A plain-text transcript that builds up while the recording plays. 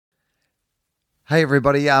Hey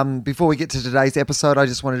everybody, before we get to today's episode, I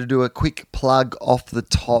just wanted to do a quick plug off the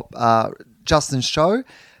top. Justin's show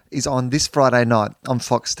is on this Friday night on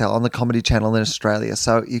Foxtel, on the Comedy Channel in Australia.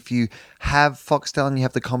 So if you have Foxtel and you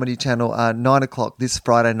have the Comedy Channel, 9 o'clock this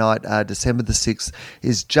Friday night, December the 6th,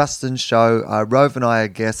 is Justin's show. Rove and I are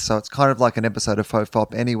guests, so it's kind of like an episode of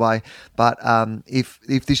FOFOP anyway. But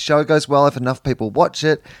if this show goes well, if enough people watch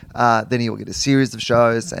it, then you'll get a series of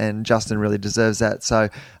shows, and Justin really deserves that. So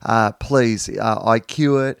please,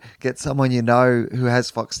 IQ it, get someone you know who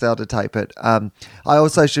has Foxtel to tape it. I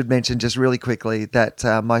also should mention just really quickly that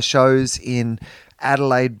my shows in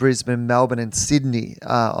Adelaide, Brisbane, Melbourne and Sydney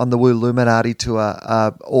on the Woo Illuminati tour,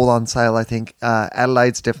 all on sale, I think.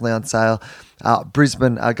 Adelaide's definitely on sale.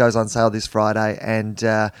 Brisbane goes on sale this Friday, and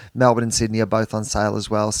Melbourne and Sydney are both on sale as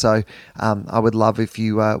well. So I would love if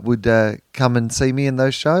you would come and see me in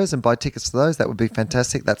those shows and buy tickets to those. That would be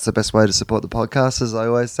fantastic. That's the best way to support the podcast, as I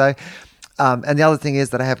always say. And the other thing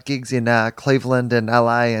is that I have gigs in Cleveland and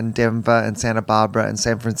LA and Denver and Santa Barbara and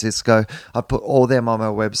San Francisco. I put all them on my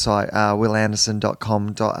website,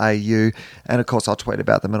 willanderson.com.au. And of course, I'll tweet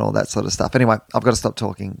about them and all that sort of stuff. Anyway, I've got to stop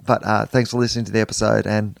talking. But thanks for listening to the episode,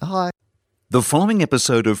 and hi. The following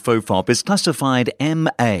episode of FOFOP is classified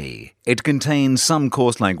MA. It contains some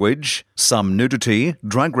coarse language, some nudity,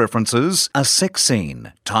 drug references, a sex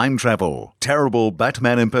scene, time travel, terrible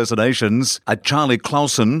Batman impersonations, a Charlie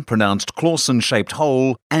Clausen, pronounced Clausen-shaped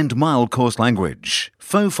hole, and mild coarse language.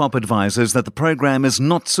 FOFOP advises that the program is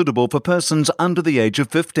not suitable for persons under the age of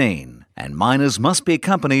 15, and minors must be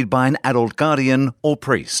accompanied by an adult guardian or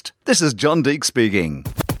priest. This is John Deek speaking.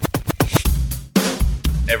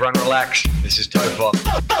 Everyone relax. This is FOFOP.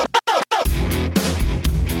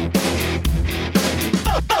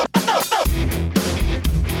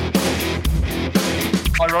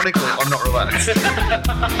 Ironically, I'm not relaxed.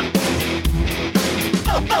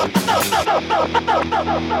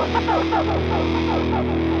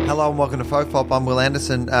 Hello and welcome to FOFOP. I'm Will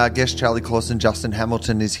Anderson. Guest Charlie Clausen, Justin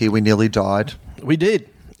Hamilton is here. We nearly died. We did.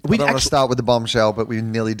 I don't want to start with the bombshell, but we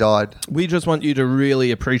nearly died. We just want you to really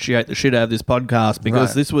appreciate the shit out of this podcast,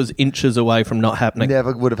 because this was inches away from not happening.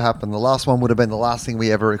 Never would have happened. The last one would have been the last thing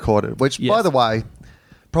we ever recorded, which, by the way,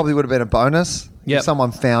 probably would have been a bonus. Yep. If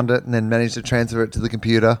someone found it and then managed to transfer it to the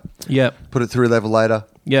computer. Yep. Put it through level later.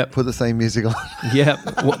 Yep. Put the theme music on. Yep.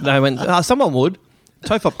 They went, someone would.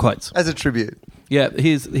 FOFOP quotes. As a tribute. Yeah,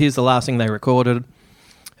 here's the last thing they recorded.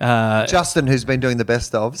 Justin, who's been doing the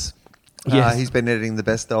best ofs. Yes. He's been editing the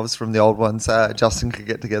best ofs from the old ones. Justin could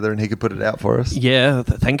get together and he could put it out for us. Yeah,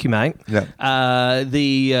 thank you, mate. Yeah. I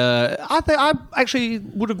actually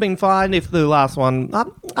would have been fine if the last one,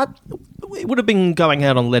 it would have been going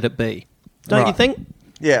out on Let It Be. Don't you think?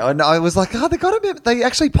 Yeah, and I was like, they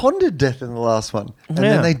actually pondered death in the last one. And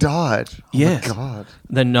then they died. Oh my God.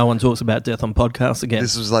 Then no one talks about death on podcasts again.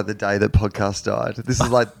 This was like the day that podcast died. This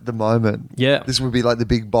is like the moment. Yeah. This would be like the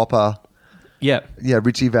big bopper. Yeah. Yeah,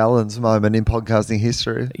 Richie Valens moment in podcasting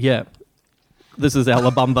history. Yeah. This is our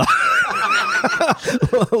La Bamba.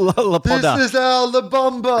 This is our La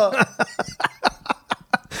Bamba.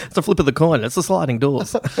 It's a flip of the coin. It's the sliding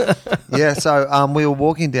doors. Yeah, so we were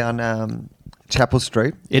walking down Chapel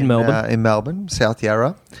Street in Melbourne. In Melbourne, South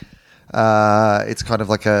Yarra. It's kind of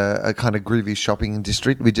like a kind of groovy shopping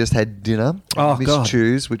district. We just had dinner. Oh, Miss God.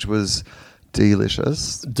 Chew's, which was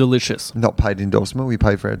delicious. Delicious. Not paid endorsement. We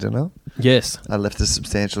paid for our dinner. Yes. I left a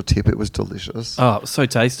substantial tip. It was delicious. Oh, it was so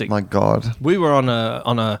tasty. My God. We were on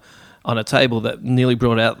a table that nearly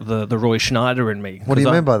brought out the Roy Schneider in me. What do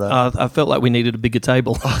you mean by that? I felt like we needed a bigger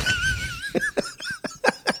table.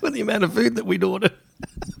 With the amount of food that we'd ordered.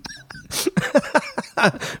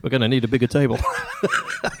 We're going to need a bigger table.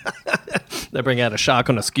 They bring out a shark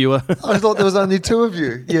on a skewer. I thought there was only two of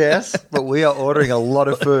you. Yes, but we are ordering a lot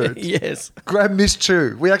of food. Yes. Grab Miss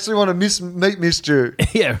Chew. We actually want to meet Miss Chew.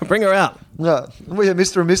 Yeah, bring her out. No, we are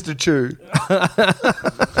Mr. and Mr. Chew.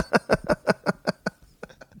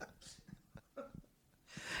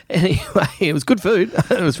 Anyway, it was good food.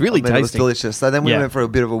 It was really tasty. It was delicious. So then we went for a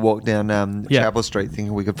bit of a walk down Chapel Street,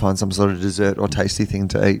 thinking we could find some sort of dessert or tasty thing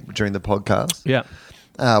to eat during the podcast. Yeah.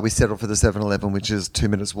 We settled for the 7-Eleven, which is 2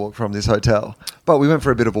 minutes walk from this hotel. But we went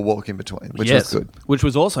for a bit of a walk in between, which was good. Which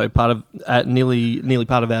was also part of nearly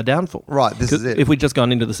part of our downfall. Right, this is it. If we'd just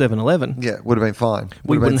gone into the 7-Eleven, would have been fine.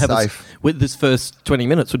 We wouldn't been have safe. With this first 20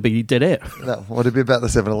 minutes would be dead air. No, would it be about the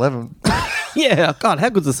 7-Eleven? Yeah, God, how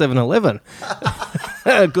good's the 7-Eleven?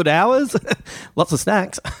 Good hours, lots of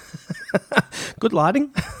snacks, good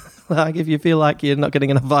lighting. Like if you feel like you're not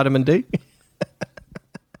getting enough vitamin D.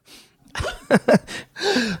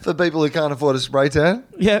 For people who can't afford a spray tan,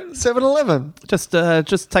 Yeah, 7-Eleven. just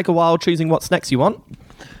take a while choosing what snacks you want.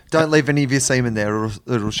 Don't leave any of your semen there or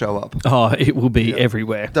it'll show up. Oh, it will be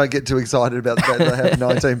everywhere. Don't get too excited about the fact that I have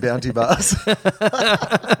 19 Bounty bars.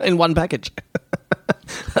 In one package.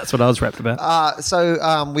 That's what I was rapped about.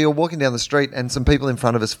 So we were walking down the street and some people in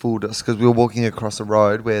front of us fooled us because we were walking across a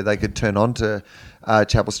road where they could turn onto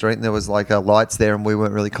Chapel Street and there was like lights there and we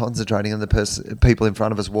weren't really concentrating and the people in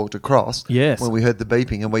front of us walked across. Yes. When we heard the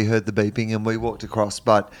beeping and we heard the beeping and we walked across,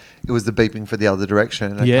 but it was the beeping for the other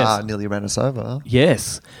direction and a car nearly ran us over.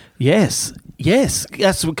 Yes. That's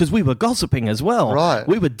because we were gossiping as well. Right.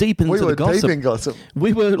 We were deep into the gossip. Deep in gossip.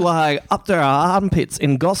 We were like up to our armpits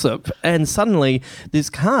in gossip, and suddenly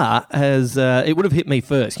this car has. It would have hit me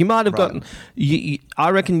first. You might have gotten.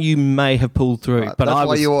 I reckon you may have pulled through, but that's I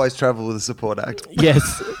why was. you always travel with a support act.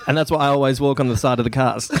 Yes, and that's why I always walk on the side of the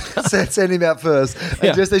cars. Send him out first,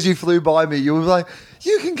 and just as you flew by me, you were like,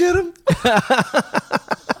 "You can get him."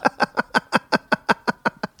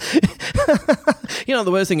 You know,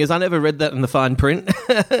 the worst thing is I never read that in the fine print.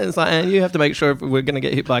 It's like, you have to make sure if we're going to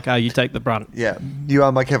get hit by a car, you take the brunt. Yeah, you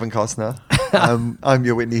are my Kevin Costner. I'm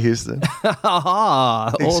your Whitney Houston.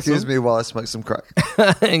 Excuse me while I smoke some crack.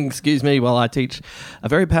 Excuse me while I teach a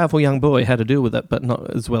very powerful young boy how to deal with it, but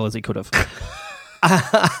not as well as he could have.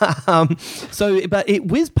 But it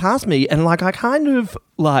whizzed past me, and like I kind of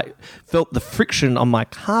like felt the friction on my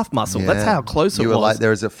calf muscle. That's how close it was. You were like,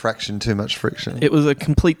 there is a fraction too much friction. It was a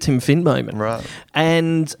complete Tim Finn moment, right?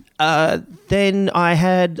 And then I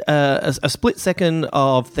had a split second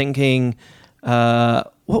of thinking,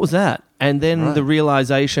 "What was that?" And then the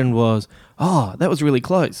realization was, "Oh, that was really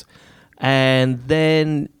close." And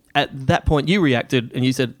then at that point, you reacted and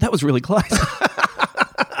you said, "That was really close."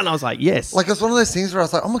 And I was like, yes. Like, it was one of those things where I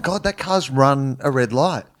was like, oh my God, that car's run a red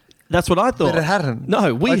light. That's what I thought. But it hadn't.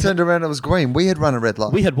 No, I turned around and it was green. We had run a red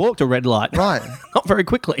light. We had walked a red light. Right. Not very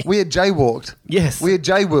quickly. We had jaywalked. Yes. We had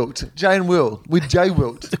jaywilked. Jay and Will. We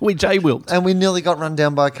jaywilked. We jaywilked. And we nearly got run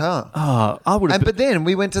down by a car. Oh, I would have... But then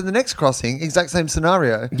we went to the next crossing, exact same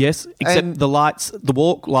scenario. Yes, except the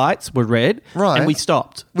walk lights were red. Right. And we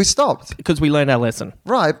stopped. We stopped. Because we learned our lesson.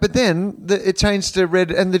 Right, but then it changed to red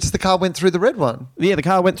and the car went through the red one. Yeah, the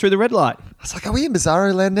car went through the red light. I was like, are we in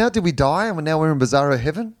Bizarro land now? Did we die and now we're in Bizarro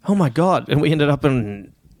heaven? Oh my God. And we ended up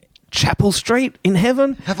in Chapel Street in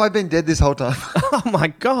heaven. Have I been dead this whole time? Oh my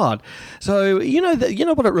God. So, you know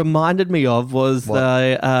what it reminded me of was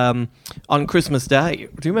on Christmas Day.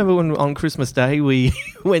 Do you remember when on Christmas Day we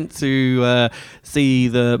went to see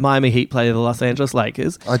the Miami Heat play the Los Angeles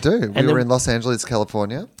Lakers? I do. We were in Los Angeles,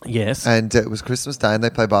 California. Yes. And it was Christmas Day and they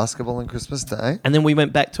play basketball on Christmas Day. And then we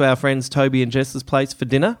went back to our friends Toby and Jess's place for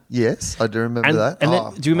dinner. Yes, I do remember that. And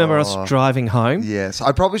then, do you remember us driving home? Yes.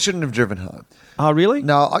 I probably shouldn't have driven home. Oh, really?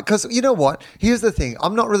 No, because you know what? Here's the thing.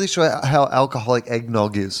 I'm not really sure how alcoholic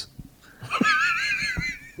eggnog is.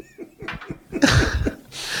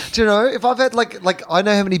 Do you know? If I've had like I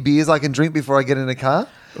know how many beers I can drink before I get in a car.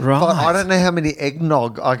 Right. But I don't know how many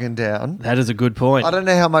eggnog I can down. That is a good point. I don't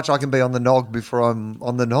know how much I can be on the nog before I'm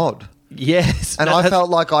on the nod. Yes. And I felt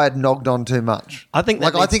like I had nogged on too much. I think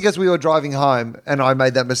I think as we were driving home and I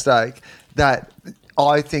made that mistake, that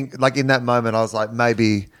I think like in that moment I was like,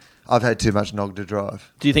 maybe I've had too much nog to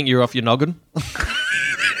drive. Do you think you're off your noggin?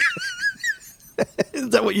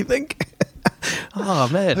 Is that what you think? Oh,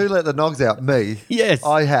 man. Who let the nogs out? Me. Yes.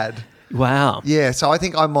 I had. Wow. Yeah, so I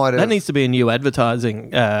think I might have. That needs to be a new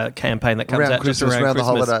advertising campaign that comes around out Christmas, just around the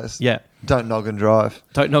Christmas. holidays. Yeah. Don't nog and drive.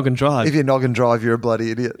 Don't nog and drive. If you nog and drive, you're a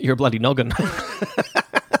bloody idiot. You're a bloody noggin.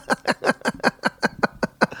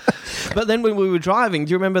 But then when we were driving,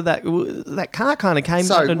 do you remember that car kind of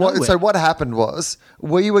came out of nowhere? So what happened was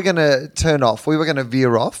we were going to turn off. We were going to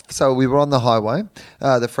veer off. So we were on the highway,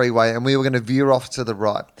 the freeway, and we were going to veer off to the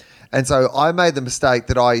right. And so I made the mistake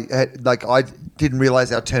that I didn't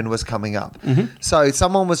realize our turn was coming up. Mm-hmm. So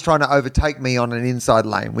someone was trying to overtake me on an inside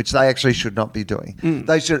lane, which they actually should not be doing.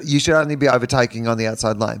 You should only be overtaking on the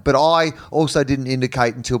outside lane. But I also didn't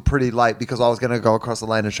indicate until pretty late because I was going to go across the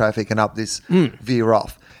lane of traffic and up this veer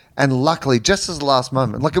off. And luckily, just as the last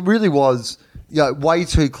moment, like it really was, way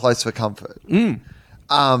too close for comfort. It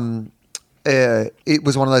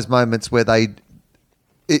was one of those moments where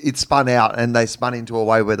it spun out and they spun into a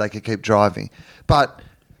way where they could keep driving,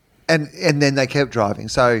 and then they kept driving.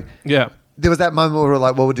 So yeah, there was that moment where we were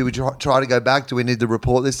like, well, do we try to go back? Do we need to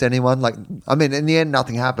report this to anyone? Like, I mean, in the end,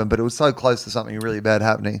 nothing happened, but it was so close to something really bad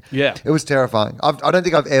happening. Yeah, it was terrifying. I don't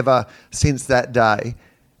think I've ever since that day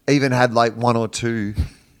even had like one or two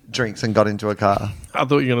drinks and got into a car. I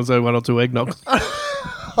thought you were going to say one or two eggnog.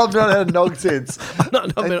 I've not had nog since.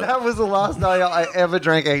 And that was the last day I ever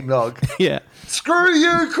drank eggnog. Yeah. Screw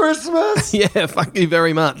you, Christmas. Yeah, fuck you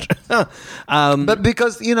very much. But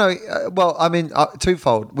because,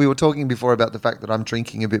 twofold. We were talking before about the fact that I'm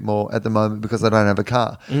drinking a bit more at the moment because I don't have a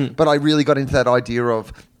car. But I really got into that idea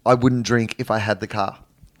of I wouldn't drink if I had the car.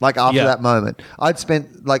 Like after that moment, I'd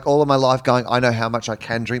spent like all of my life going, I know how much I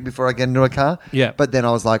can drink before I get into a car. Yeah. But then I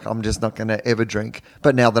was like, I'm just not going to ever drink.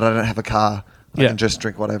 But now that I don't have a car, I can just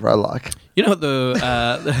drink whatever I like. You know what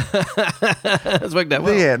it's worked out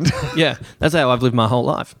well. The end. Yeah, that's how I've lived my whole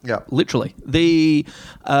life. Yeah. Literally. The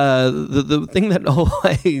thing that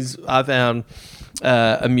always I found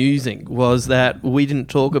amusing was that we didn't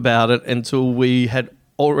talk about it until we had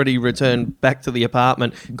already returned back to the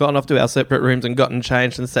apartment, gone off to our separate rooms and gotten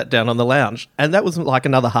changed and sat down on the lounge. And that was like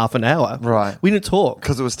another half an hour. Right. We didn't talk.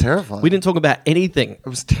 Because it was terrifying. We didn't talk about anything. It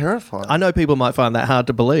was terrifying. I know people might find that hard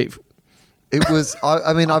to believe. It was,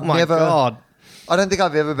 I've never... God. I don't think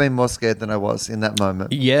I've ever been more scared than I was in that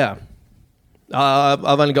moment. Yeah. I've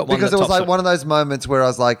only got one. Because it was like one of those moments where I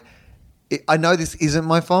was like, I know this isn't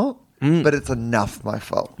my fault, but it's enough my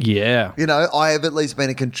fault. Yeah. You know, I have at least been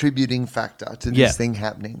a contributing factor to this thing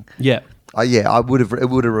happening. Yeah. It would have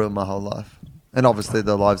ruined my whole life. And obviously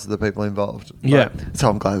the lives of the people involved. Yeah. So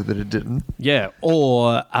I'm glad that it didn't. Yeah.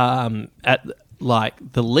 Or at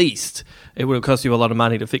like the least, it would have cost you a lot of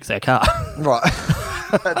money to fix their car. Right.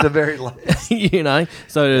 At the very least. You know?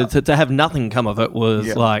 So to have nothing come of it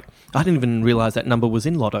was like, I didn't even realise that number was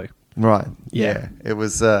in Lotto. Right. Yeah. It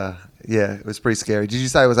was, it was pretty scary. Did you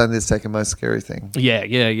say it was only the second most scary thing?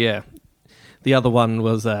 Yeah. The other one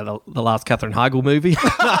was the last Katherine Heigl movie.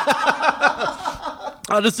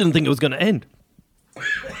 I just didn't think it was going to end.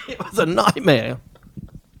 It was a nightmare.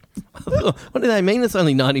 What do they mean it's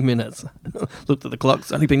only 90 minutes? Looked at the clock,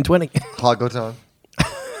 it's only been 20. Heigl time.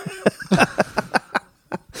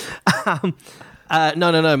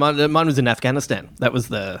 No. Mine was in Afghanistan. That was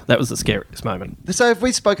the scariest moment. So have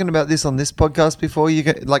we spoken about this on this podcast before? I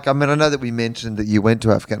know that we mentioned that you went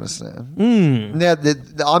to Afghanistan. Now,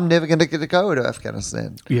 I'm never going to get to go to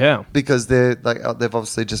Afghanistan. Yeah. Because they've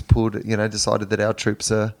obviously just decided that our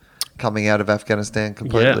troops are coming out of Afghanistan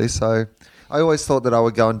completely. Yeah. So I always thought that I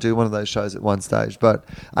would go and do one of those shows at one stage, but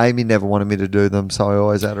Amy never wanted me to do them. So I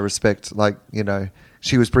always, out of respect,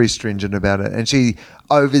 she was pretty stringent about it. And she,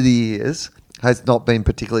 over the years, has not been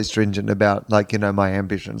particularly stringent about, my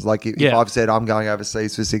ambitions. If I've said I'm going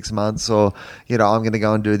overseas for 6 months or, I'm going to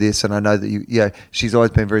go and do this, and I know that she's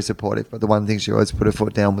always been very supportive. But the one thing she always put her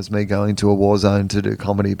foot down was me going to a war zone to do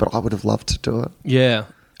comedy, but I would have loved to do it. Yeah.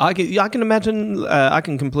 I can imagine, I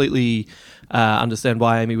can completely understand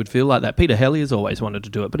why Amy would feel like that. Peter Helly has always wanted to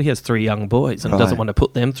do it, but he has 3 young boys and doesn't want to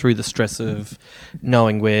put them through the stress of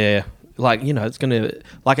knowing where... it's going to...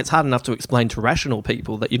 it's hard enough to explain to rational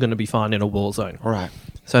people that you're going to be fine in a war zone. Right.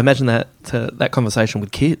 So imagine that conversation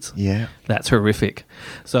with kids. Yeah. That's horrific.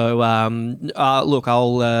 So, look,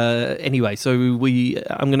 I'll... anyway, so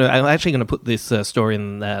I'm actually going to put this story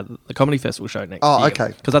in the Comedy Festival show next year. Oh,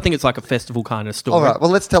 okay. Because I think it's like a festival kind of story. All right.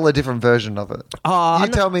 Well, let's tell a different version of it.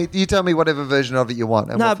 You tell me whatever version of it you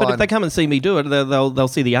want. And but if they come and see me do it, they'll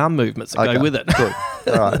see the arm movements that go with it. Good.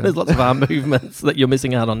 All right. There's lots of arm movements that you're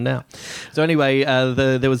missing out on now. So anyway,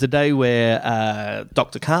 there was a day where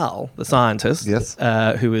Dr. Carl, the scientist, yes,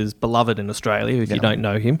 who is beloved in Australia, if you don't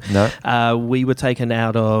know him, no, we were taken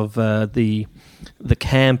out of the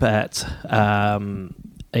camp at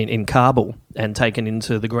in Kabul and taken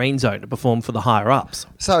into the green zone to perform for the higher ups.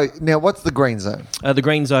 So now, what's the green zone? The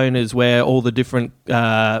green zone is where all the different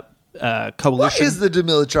coalition. What is the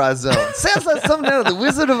demilitarized zone? Sounds like something out of The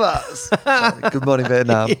Wizard of Oz. Sorry, Good Morning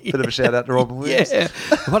Vietnam. Bit of a shout out to Robin Williams. Yeah,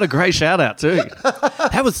 what a great shout out too.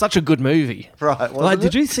 That was such a good movie. Right.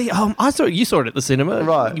 Did you see? You saw it at the cinema,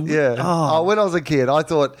 right? Yeah. Oh, when I was a kid, I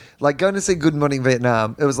thought going to see Good Morning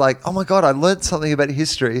Vietnam. It was like, oh my god, I learned something about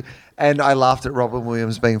history, and I laughed at Robin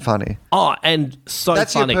Williams being funny. Oh, and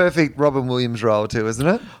that's funny. Your perfect Robin Williams role too, isn't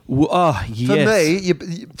it? Oh, yes. For me, your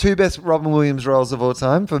 2 best Robin Williams roles of all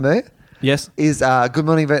time for me. Yes. Is Good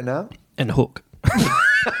Morning Vietnam and Hook.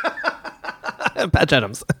 Patch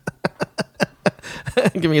Adams.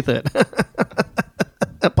 Give me a third.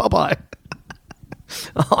 Popeye.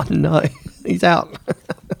 Oh no, he's out.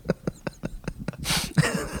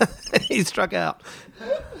 He's struck out.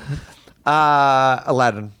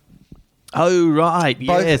 Aladdin. Oh right,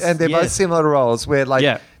 yes, and they're both similar roles where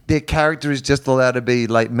their character is just allowed to be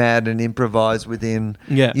mad and improvise within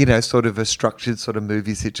sort of a structured sort of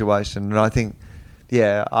movie situation. And I think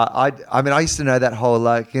I used to know that whole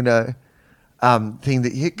thing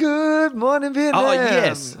that Good Morning Vietnam. Oh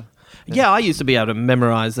yes. Yeah, I used to be able to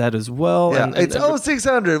memorize that as well. Yeah, it's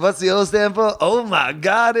 0600. What's the O stand for? Oh my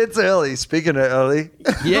God, it's early. Speaking of early.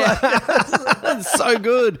 Yeah, it's so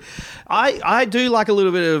good. I do like a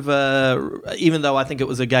little bit of, even though I think it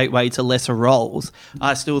was a gateway to lesser roles,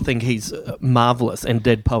 I still think he's marvellous in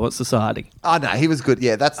Dead Poets Society. Oh no, he was good.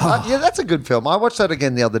 Yeah, that's a good film. I watched that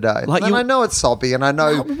again the other day. Like and I know it's soppy, and I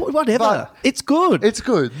know whatever. It's good. It's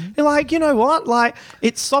good. Like, you know what? Like,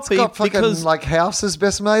 it's soppy It's got fucking because like House's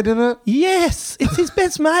best mate in it. yes, it's his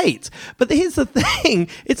best mate. But here's the thing: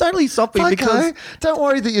 it's only soppy because. Don't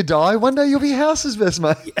worry that you die. One day you'll be House's best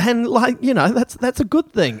mate. And like, you know, that's a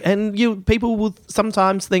good thing. And people will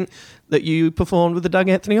sometimes think that you performed with the Doug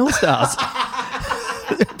Anthony All Stars.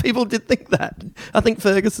 People did think that. I think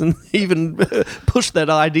Ferguson even pushed that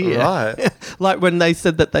idea. Right. Like when they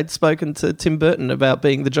said that they'd spoken to Tim Burton about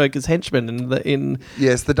being the Joker's henchman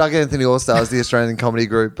Yes, the Doug Anthony All Stars, the Australian comedy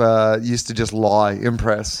group, used to just lie in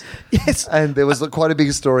press. Yes. And there was quite a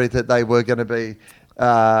big story that they were going to be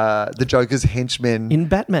the Joker's henchmen in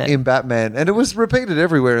Batman. And it was repeated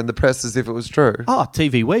everywhere in the press as if it was true. Oh,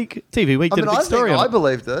 TV Week did a big story on it. I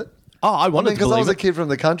believed it. Oh, I wanted to because I was believe a kid from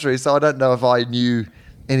the country, so I don't know if I knew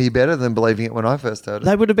any better than believing it when I first heard it.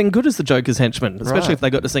 They would have been good as the Joker's henchmen, especially Right. if they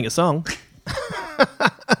got to sing a song.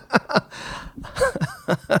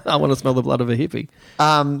 I want to smell the blood of a hippie.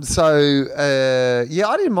 I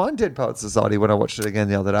didn't mind Dead Poets Society when I watched it again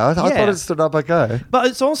the other day. I thought it stood up okay. But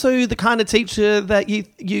it's also the kind of teacher that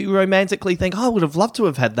you romantically think, oh, I would have loved to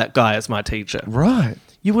have had that guy as my teacher. Right.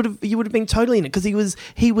 You would have been totally in it because he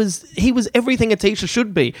was everything a teacher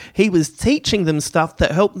should be. He was teaching them stuff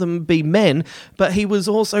that helped them be men, but he was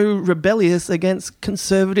also rebellious against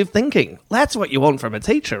conservative thinking. That's what you want from a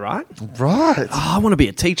teacher, right? Right. Oh, I want to be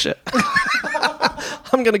a teacher.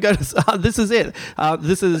 I'm going to go to. This is it.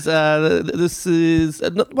 This is.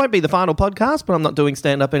 It won't be the final podcast, but I'm not doing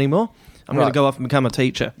stand up anymore. I'm going to go off and become a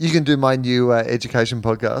teacher. You can do my new education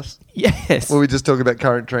podcast. Yes. Where we just talk about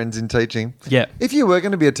current trends in teaching. Yeah. If you were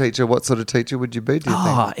going to be a teacher, what sort of teacher would you be, do you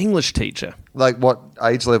think? English teacher. Like what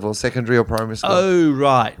age level? Secondary or primary school? Oh,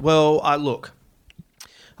 right. Well,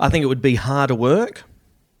 I think it would be harder work,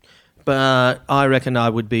 but I reckon I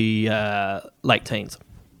would be late teens.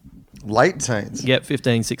 Late teens? Yep,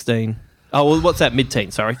 15, 16. Oh, well, what's that?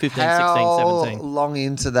 Mid-teens, sorry. 15, 16, 17. How long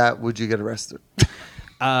into that would you get arrested?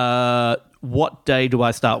 What day do I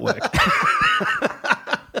start work?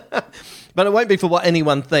 But it won't be for what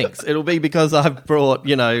anyone thinks. It'll be because I've brought,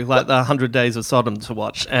 like the 100 Days of Sodom to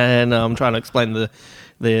watch, and I'm trying to explain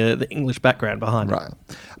the English background behind it.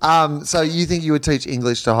 Right. So you think you would teach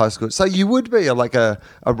English to high school? So you would be like a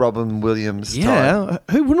Robin Williams type? Yeah.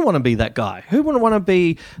 Who wouldn't want to be that guy? Who wouldn't want to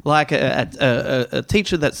be like a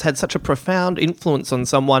teacher that's had such a profound influence on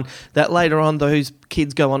someone that later on those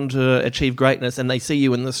kids go on to achieve greatness and they see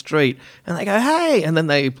you in the street and they go, hey, and then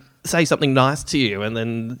they say something nice to you and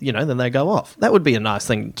then, then they go off. That would be a nice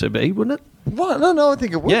thing to be, wouldn't it? What? No, I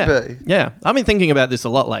think it would be. Yeah. I've been thinking about this a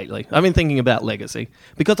lot lately. I've been thinking about legacy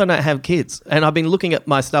because I don't have kids, and I've been looking at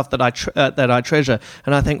my stuff that I treasure,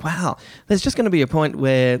 and I think, wow, there's just going to be a point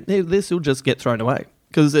where this will just get thrown away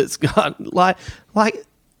because it's got like.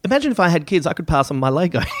 Imagine if I had kids, I could pass on my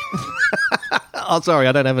Lego. Oh, sorry,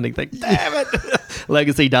 I don't have anything. Damn it.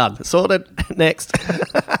 Legacy done. Sorted. Next.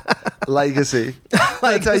 Legacy.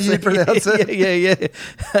 That's how you pronounce it? Yeah.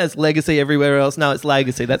 It's legacy everywhere else. No, it's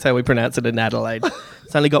legacy. That's how we pronounce it in Adelaide.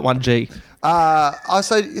 It's only got one G.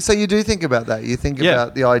 So you do think about that. You think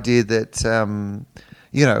about the idea that,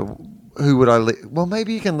 who would I leave? Well,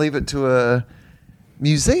 maybe you can leave it to a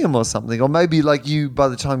museum or something. Or maybe like you, by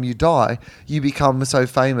the time you die, you become so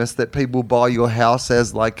famous that people buy your house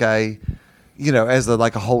as like a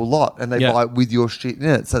whole lot, and they buy it with your shit in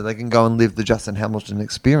it so they can go and live the Justin Hamilton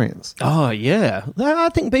experience. Oh, yeah. I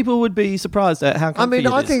think people would be surprised at how comfy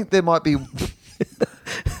I think there might be...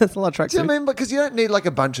 That's a lot of tracks. Do you know what I mean? Because you don't need like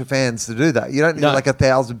a bunch of fans to do that. You don't need like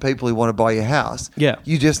 1,000 people who want to buy your house. Yeah.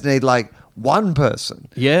 You just need like one person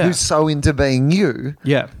who's so into being you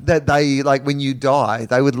that they, like when you die,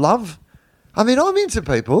 they would love... I'm into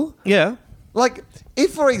people. Yeah. Like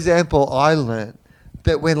if, for example, I learnt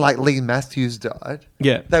that when like Lee Matthews died,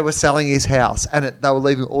 they were selling his house and they were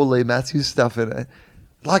leaving all Lee Matthews stuff in it.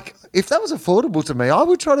 Like if that was affordable to me, I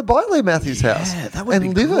would try to buy Lee Matthews' house that would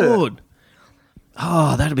and be live in good.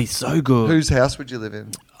 Oh, that'd be so good. Whose house would you live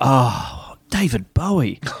in? Oh, David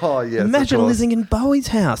Bowie. Oh, yes. Imagine living in Bowie's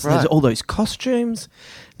house. Right. There's all those costumes.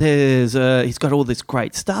 There's he's got all this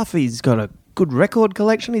great stuff. He's got a good record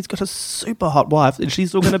collection. He's got a super hot wife. Is she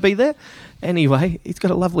still going to be there? Anyway, he's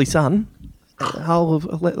got a lovely son.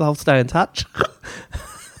 I'll stay in touch.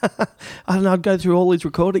 And I'd go through all his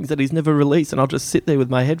recordings that he's never released, and I'll just sit there with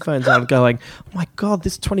my headphones on going, oh my God,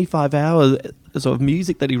 this 25 hours of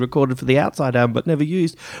music that he recorded for the Outside album but never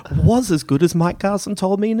used was as good as Mike Carson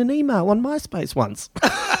told me in an email on MySpace once.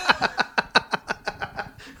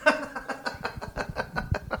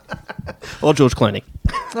 Or George Clooney.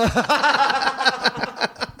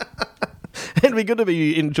 It'd be good to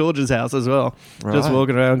be in George's house as well. Right. Just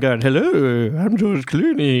walking around going, hello, I'm George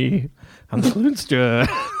Clooney. I'm the Kloonster.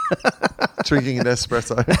 Drinking an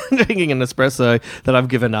espresso. Drinking an espresso that I've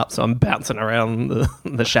given up, so I'm bouncing around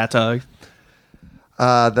the chateau.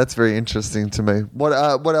 That's very interesting to me. What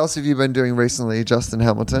else have you been doing recently, Justin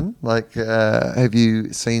Hamilton? Like, have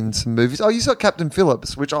you seen some movies? Oh, you saw Captain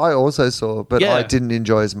Phillips, which I also saw, but I didn't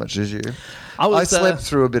enjoy as much as you. I slept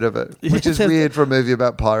through a bit of it, which is weird for a movie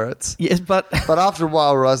about pirates. Yes, but after a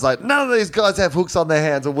while, I was like, none of these guys have hooks on their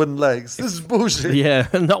hands or wooden legs. This is bullshit. Yeah,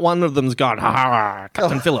 not one of them's gone, ha ha,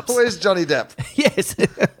 Captain Phillips. Where's Johnny Depp? Yes.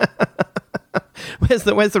 Where's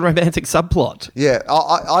the romantic subplot? Yeah,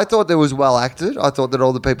 I thought that was well acted. I thought that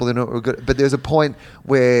all the people in it were good. But there's a point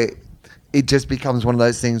where it just becomes one of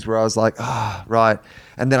those things where I was like, right.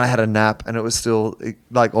 And then I had a nap, and it was still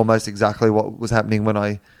like almost exactly what was happening when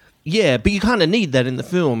I... Yeah, but you kind of need that in the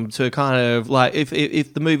film to kind of like,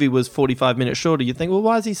 if the movie was 45 minutes shorter, you think, well,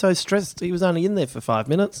 why is he so stressed? He was only in there for 5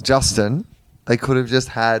 minutes. Justin, they could have just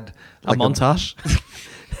had... Like a montage.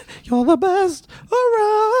 You're the best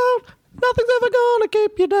around. Nothing's ever gonna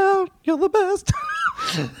keep you down. You're the best.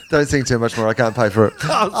 Don't sing too much more. I can't pay for it.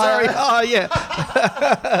 Oh, sorry. Oh,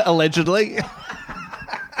 yeah. Allegedly.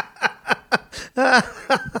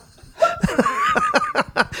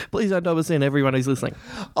 Please don't oversend everyone who's listening.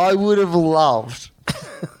 I would have loved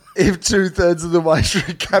if 2/3 of the way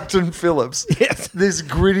through Captain Phillips, yes, this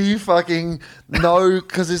gritty fucking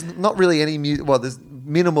because there's not really any music. Well, there's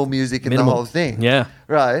minimal music in the whole thing. Yeah.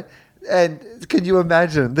 Right. And can you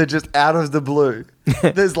imagine that just out of the blue,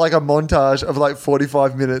 there's like a montage of like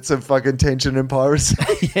 45 minutes of fucking tension and piracy?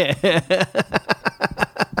 Yeah.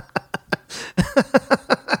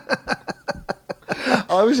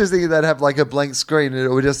 I was just thinking they'd have like a blank screen and it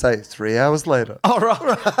would just say 3 hours later. Oh,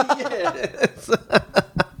 right. Yes.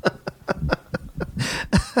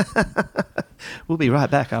 We'll be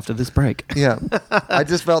right back after this break. Yeah. I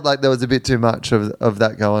just felt like there was a bit too much of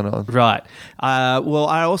that going on. Right. I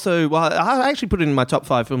actually put it in my top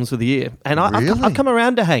 5 films for the year. And Really? I've come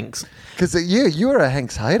around to Hanks. Because, you were a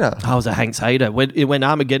Hanks hater. I was a Hanks hater. When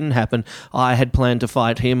Armageddon happened, I had planned to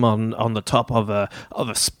fight him on the top of a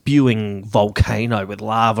spewing volcano with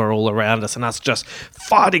lava all around us, and us just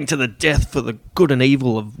fighting to the death for the good and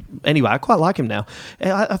evil of... Anyway, I quite like him now.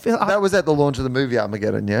 That was at the launch of the movie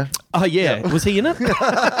Armageddon, yeah? Oh, yeah. Was he in it?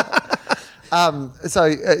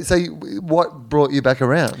 So what brought you back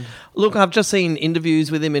around? Look, I've just seen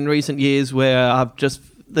interviews with him in recent years where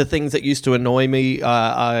the things that used to annoy me,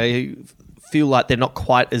 I feel like they're not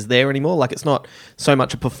quite as there anymore. Like, it's not so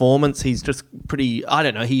much a performance. He's just pretty, I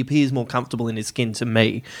don't know, he appears more comfortable in his skin to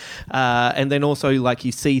me. And then also, like,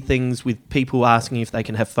 you see things with people asking if they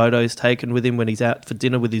can have photos taken with him when he's out for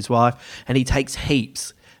dinner with his wife, and he takes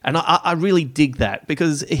heaps. And I really dig that,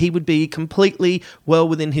 because he would be completely well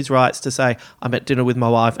within his rights to say, I'm at dinner with my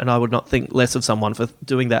wife, and I would not think less of someone for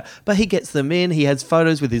doing that. But he gets them in. He has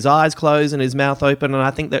photos with his eyes closed and his mouth open, and I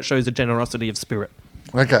think that shows a generosity of spirit.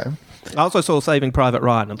 Okay. I also saw Saving Private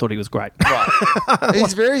Ryan and thought he was great. Right.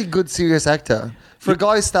 He's a very good serious actor. For a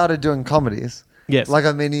guy who started doing comedies. Yes. Like,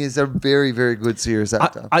 I mean, he's a very, very good serious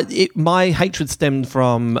actor. My hatred stemmed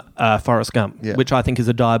from Forrest Gump, which I think is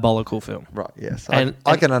a diabolical film. Right, yes.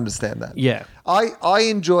 I can understand that. Yeah. I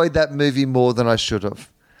enjoyed that movie more than I should have.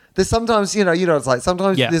 There's sometimes, it's like,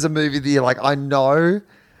 sometimes there's a movie that you're like, I know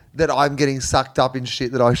that I'm getting sucked up in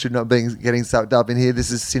shit that I should not be getting sucked up in here.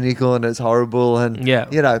 This is cynical and it's horrible and,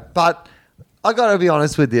 but I got to be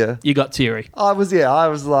honest with you. You got teary. I was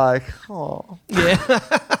like, oh. Yeah.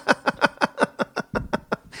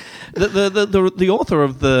 The author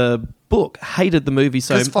of the book hated the movie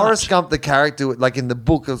so much. Because Forrest Gump, the character, like in the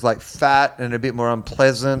book, was like fat and a bit more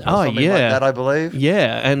unpleasant. Or something like that, I believe.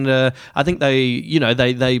 Yeah, and I think they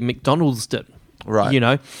McDonald'sed it.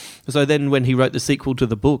 Right. So then when he wrote the sequel to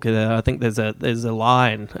the book, I think there's a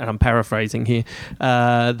line, and I'm paraphrasing here,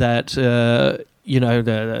 that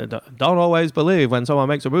don't always believe when someone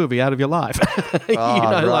makes a movie out of your life.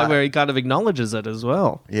 Right. Like where he kind of acknowledges it as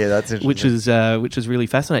well. Yeah, that's interesting. Which is really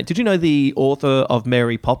fascinating. Did you know the author of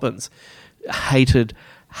Mary Poppins hated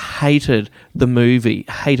the movie,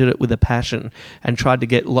 hated it with a passion, and tried to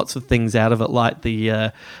get lots of things out of it, like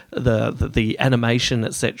the animation,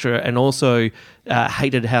 etc., and also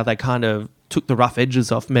hated how they kind of took the rough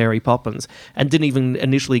edges off Mary Poppins and didn't even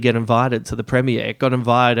initially get invited to the premiere. Got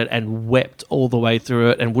invited and wept all the way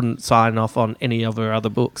through it and wouldn't sign off on any of her other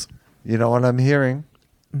books. You know what I'm hearing?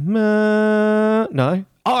 No.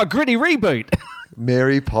 Oh, a gritty reboot.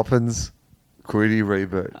 Mary Poppins gritty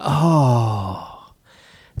reboot. Oh,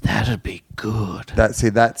 that'd be good. That's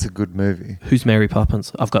a good movie. Who's Mary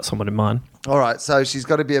Poppins? I've got someone in mind. All right, so she's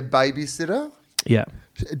got to be a babysitter. Yeah.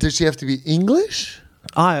 Does she have to be English?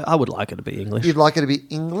 I would like her to be English. You'd like her to be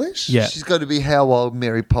English? Yeah. She's got to be how old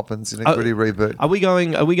Mary Poppins in a gritty reboot? Are we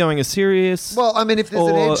going a serious? Well, I mean, if there's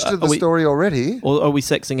an edge to the story already. Or are we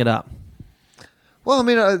sexing it up? Well, I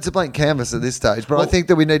mean, it's a blank canvas at this stage, but I think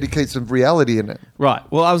that we need to keep some reality in it. Right.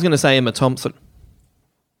 Well, I was going to say Emma Thompson.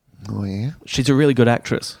 Oh, yeah? She's a really good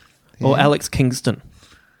actress. Yeah. Or Alex Kingston.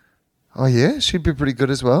 Oh, yeah? She'd be pretty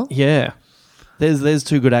good as well. Yeah. There's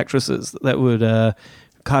two good actresses that would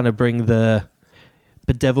kind of bring the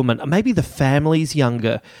bedevilment. Maybe the family's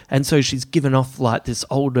younger, and so she's given off like this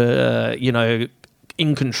older,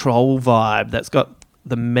 in control vibe that's got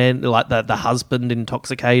the men, like the husband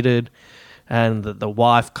intoxicated and the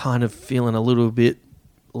wife kind of feeling a little bit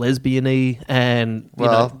lesbian-y. And,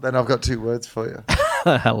 then I've got 2 words for you.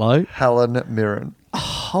 Hello? Helen Mirren.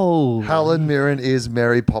 Oh, Helen Mirren is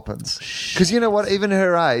Mary Poppins. Because you know what? Even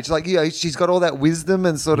her age, she's got all that wisdom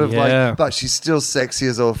and sort of but she's still sexy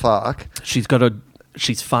as all fuck. She's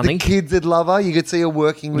funny. The kids would love her. You could see her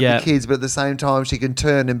working with the kids, but at the same time, she can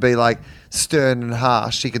turn and be like stern and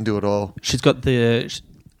harsh. She can do it all. She's got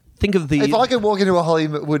think of the... If I could walk into a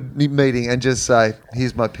Hollywood meeting and just say,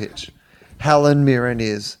 here's my pitch. Helen Mirren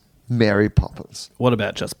is Mary Poppins. What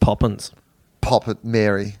about just Poppins?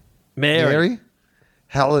 Mary. Mary?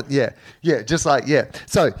 Helen, yeah, just like, yeah.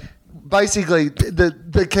 So basically,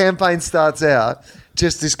 the campaign starts out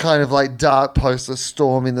just this kind of like dark poster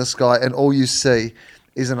storm in the sky, and all you see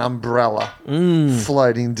is an umbrella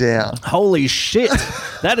floating down. Holy shit.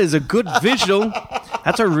 That is a good visual.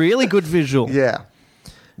 That's a really good visual. Yeah.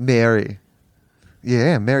 Mary.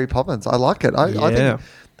 Yeah, Mary Poppins. I like it. I think.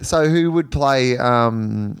 So who would play Dick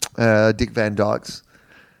Van Dyke's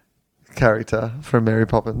character from Mary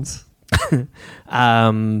Poppins?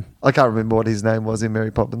 I can't remember what his name was in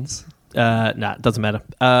Mary Poppins. It doesn't matter.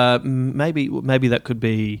 Maybe that could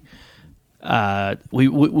be. We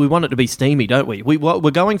want it to be steamy, don't we?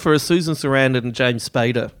 We're going for a Susan Sarandon and James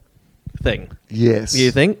Spader thing. Yes. You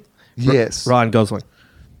think? Yes. Ryan Gosling.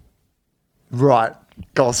 Right.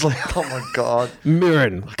 Gosling. Oh my God.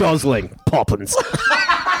 Mirren. Gosling. Poppins.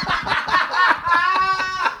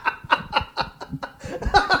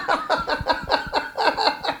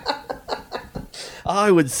 I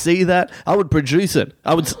would see that. I would produce it.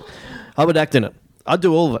 I would act in it. I'd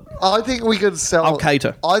do all of it. I think we could sell... I'll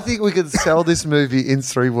cater. I think we could sell this movie in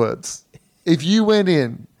 3 words. If you went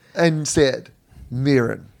in and said,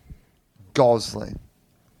 Mirren, Gosling,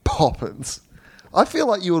 Poppins, I feel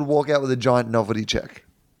like you would walk out with a giant novelty check.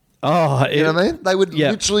 Oh, you know what I mean? They would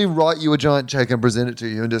literally write you a giant check and present it to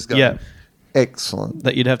you and just go, excellent.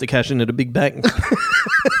 That you'd have to cash in at a big bank.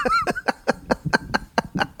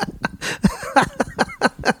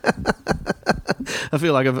 I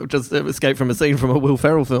feel like I've just escaped from a scene from a Will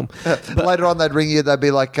Ferrell film. But later on, they'd ring you. They'd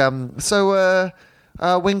be like, when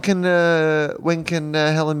can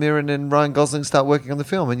Helen Mirren and Ryan Gosling start working on the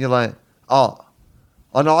film? And you're like, oh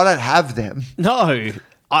no, I don't have them. No,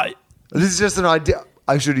 This is just an idea.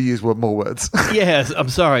 I should have used more words. Yes, I'm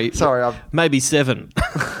sorry. Sorry, maybe 7.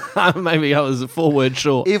 Maybe I was 4 words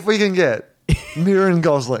short. If we can get Mirren,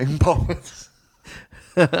 Gosling, Poppins.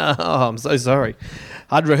 Oh, I'm so sorry.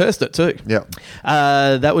 I'd rehearsed it too. Yeah.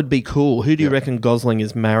 That would be cool. Who do you reckon Gosling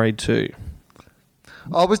is married to?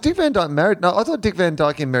 Oh, was Dick Van Dyke married? No, I thought Dick Van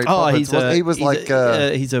Dyke and Mary Poppins.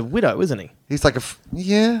 He's a widow, isn't he? He's like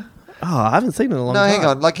yeah. Oh, I haven't seen him in a long time. No, hang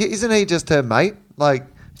on. Like, isn't he just her mate? Like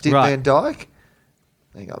Dick Van Dyke?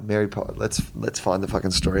 Hang on, Mary Poppins. Let's find the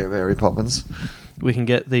fucking story of Mary Poppins. We can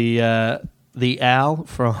get the owl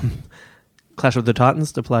from Clash of the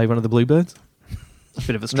Titans to play one of the Bluebirds. A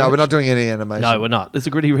bit of a stretch. No, we're not doing any animation. No, we're not. It's a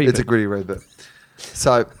gritty reboot. It's a gritty reboot.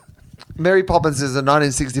 So, Mary Poppins is a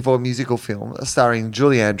 1964 musical film starring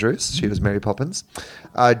Julie Andrews. She was Mary Poppins.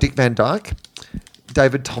 Dick Van Dyke,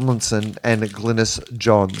 David Tomlinson, and Glynis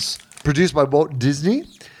Johns. Produced by Walt Disney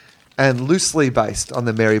and loosely based on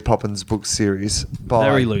the Mary Poppins book series by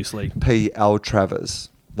very loosely P.L. Travers.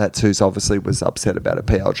 That's who's obviously was upset about it,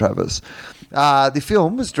 P.L. Travers. The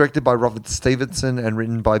film was directed by Robert Stevenson and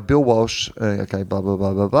written by Bill Walsh. Blah, blah, blah,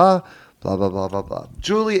 blah, blah, blah, blah, blah, blah, blah.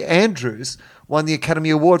 Julie Andrews won the Academy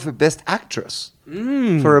Award for Best Actress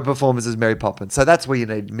for her performance as Mary Poppins. So that's where you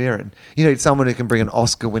need Mirren. You need someone who can bring an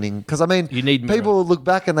Oscar-winning... Because, I mean, You need Mirren. people look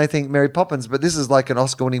back and they think Mary Poppins, but this is like an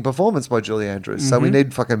Oscar-winning performance by Julie Andrews. So we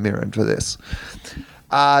need fucking Mirren for this.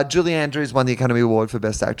 Julie Andrews won the Academy Award for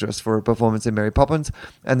Best Actress for her performance in Mary Poppins,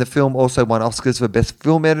 and the film also won Oscars for Best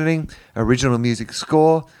Film Editing, Original Music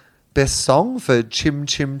Score, Best Song for Chim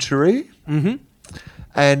Chim Cheree,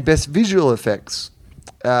 and Best Visual Effects,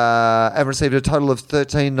 and received a total of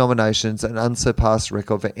 13 nominations, an unsurpassed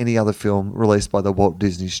record for any other film released by the Walt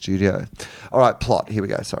Disney Studio. All right, plot. Here we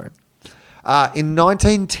go, sorry. In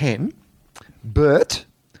 1910, Bert,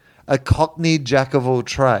 a Cockney jack of all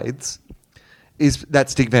trades...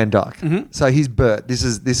 That's Dick Van Dyke. So he's Bert. This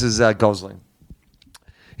is Gosling.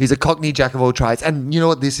 He's a Cockney jack of all trades. And you know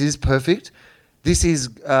what this is? Perfect. This is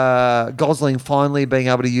Gosling finally being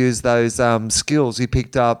able to use those skills he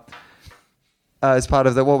picked up as part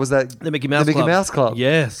of what was that? The Mickey Mouse Club. Club. Mouse Club.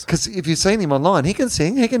 Yes. Because if you've seen him online, he can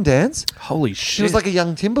sing, he can dance. Holy shit. He was like a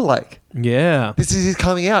young Timberlake. Yeah. This is his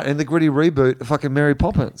coming out in the gritty reboot of fucking Mary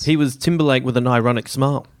Poppins. He was Timberlake with an ironic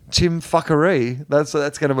smile. Chim fuckery. That's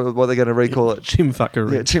going to be what they're going to recall it. Chim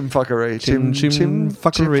fuckery. Yeah, chim fuckery. Chim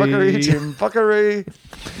fuckery. Chim fuckery.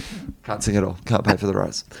 Can't sing at all. Can't pay for the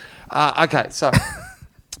rose. Okay, so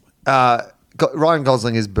Ryan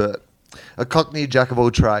Gosling is Bert, a Cockney jack of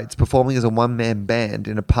all trades, performing as a one-man band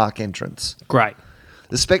in a park entrance. Great.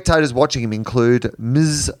 The spectators watching him include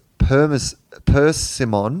Ms.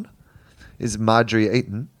 Persimmon, is Marjorie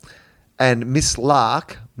Eaton, and Miss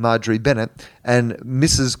Lark, Marjorie Bennett, and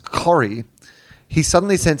Mrs. Corrie. He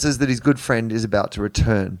suddenly senses that his good friend is about to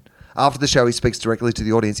return. After the show, he speaks directly to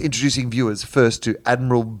the audience, introducing viewers first to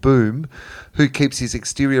Admiral Boom, who keeps his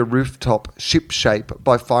exterior rooftop ship-shape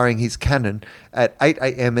by firing his cannon at 8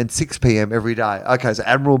 a.m. and 6 p.m. every day. Okay, so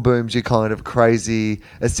Admiral Boom's your kind of crazy,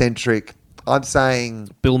 eccentric... I'm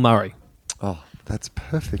saying... Bill Murray. Oh, that's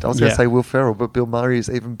perfect. I was going to say Will Ferrell, but Bill Murray is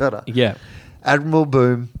even better. Yeah. Admiral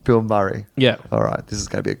Boom, Bill Murray. Yeah. All right. This is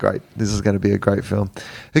going to be a great film.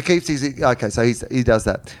 Who keeps his... Okay, so he does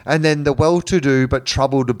that. And then the well-to-do but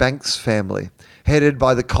troubled Banks family, headed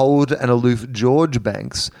by the cold and aloof George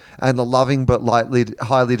Banks and the loving but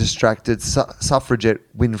highly distracted suffragette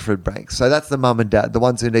Winfred Banks. So that's the mum and dad, the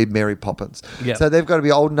ones who need Mary Poppins. Yeah. So they've got to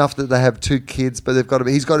be old enough that they have two kids, but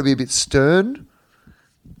he's got to be a bit stern.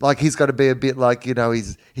 Like he's got to be a bit like, he's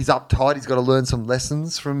uptight. He's got to learn some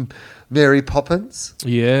lessons from Mary Poppins.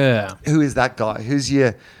 Yeah. Who is that guy? Who's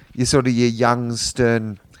your sort of your young,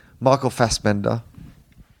 stern Michael Fassbender?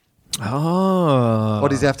 Oh. Or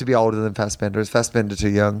does he have to be older than Fassbender? Is Fassbender too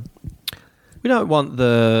young? We don't want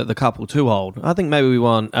the couple too old. I think maybe we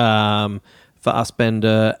want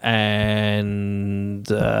Fassbender and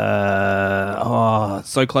so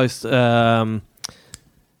close.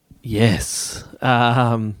 Yes.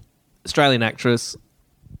 Australian actress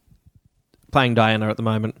playing Diana at the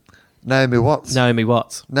moment. Naomi Watts. Naomi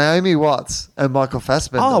Watts And Michael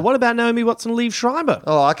Fassbender. Oh, what about Naomi Watts and Liev Schreiber?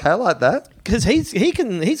 Oh, okay, I like that. Because he's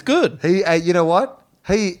good. He, you know what?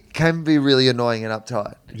 He can be really annoying and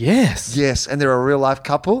uptight. Yes. Yes, and they're a real life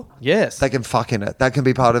couple. Yes. They can fuck in it. That can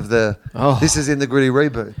be part of the... Oh. This is in the gritty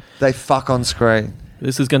reboot. They fuck on screen.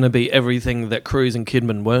 This is going to be everything that Cruise and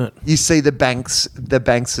Kidman weren't. You see the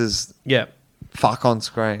Bankses Yeah. fuck on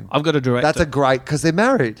screen. I've got a director. That's a great... Because they're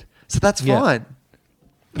married. So that's Yeah. fine.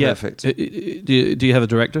 Yeah. Perfect. Do you have a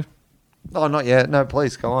director? Oh, not yet. No,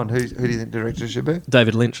 please, go on. Who do you think director should be?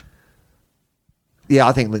 David Lynch. Yeah,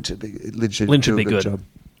 I think Lynch should do be a good. job.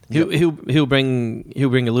 He'll bring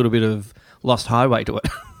a little bit of Lost Highway to it.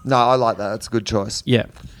 No, I like that. That's a good choice. Yeah.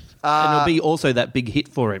 And it'll be also that big hit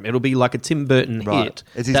for him. It'll be like a Tim Burton hit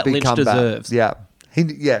It's his that big Lynch comeback. deserves. Yeah.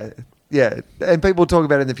 Yeah. And people talk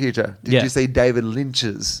about it in the future. Did you see David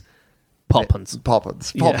Lynch's... Poppins.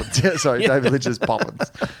 Poppins. Yeah. Yeah, sorry, David Lynch's Poppins.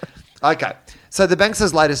 Okay. So the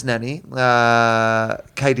Banks' latest nanny,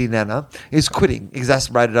 Katie Nana, is quitting,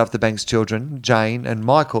 exacerbated after the Banks' children, Jane and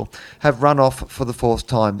Michael, have run off for the fourth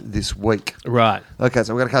time this week. Right. Okay,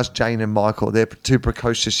 so we're going to cast Jane and Michael. They're two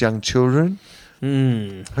precocious young children.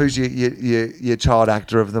 Who's your child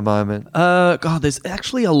actor of the moment? God, there's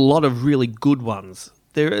actually a lot of really good ones.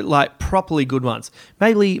 They're like properly good ones.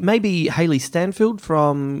 Maybe Hayley Stanfield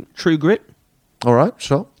from True Grit. All right,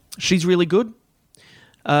 sure. She's really good.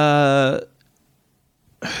 Who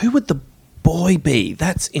would the boy be?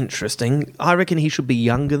 That's interesting. I reckon he should be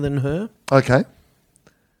younger than her. Okay.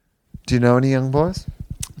 Do you know any young boys?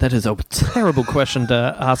 That is a terrible question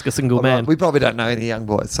to ask a single man. We probably don't know any young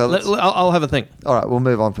boys. So I'll have a think. all right, we'll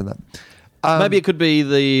move on from that. Maybe it could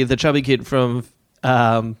be the chubby kid from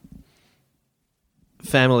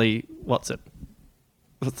Family. What's the...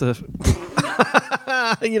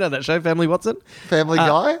 You know that show, Family Watson? Family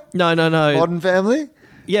Guy? No. Modern Family?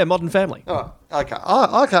 Yeah, Modern Family. Oh, okay.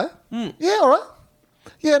 Oh, okay. Yeah, all right.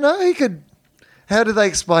 Yeah, no, he could. How do they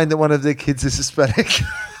explain that one of their kids is Hispanic?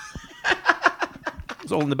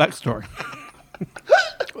 It's all in the backstory.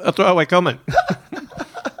 A throwaway comment.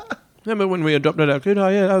 Remember when we adopted our kid? Oh,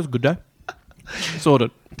 yeah, that was a good day.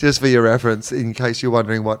 Sorted. Just for your reference, in case you're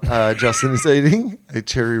wondering what Justin is eating, a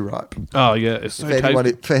cherry ripe. Oh, yeah, it's so If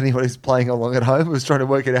tasty. anyone who's playing along at home was trying to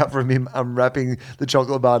work it out from him unwrapping the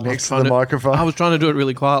chocolate bar next to the microphone. I was trying to do it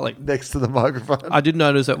really quietly. Next to the microphone. I did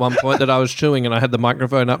notice at one point that I was chewing and I had the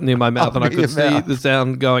microphone up near my mouth and I near could your see mouth. the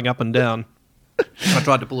sound going up and down. I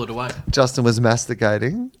tried to pull it away. Justin was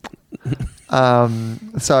masticating. So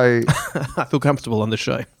I feel comfortable on this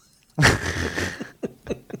show.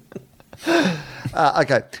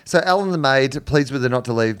 okay, so Ellen the maid pleads with her not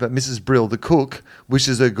to leave, but Mrs. Brill, the cook,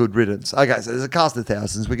 wishes her good riddance. Okay, so there's a cast of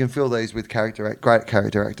thousands. We can fill these with great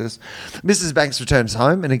character actors. Mrs. Banks returns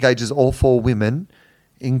home and engages all 4 women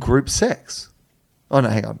in group sex. Oh, no,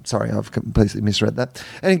 hang on. Sorry, I've completely misread that.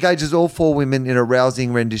 And engages all 4 women in a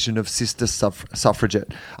rousing rendition of Sister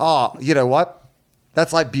Suffragette. Oh, you know what?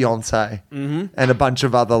 That's like Beyonce and a bunch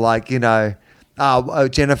of other, like, you know,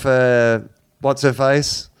 Jennifer, what's her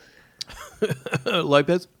face?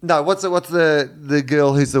 Lopez? No, what's the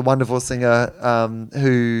girl who's the wonderful singer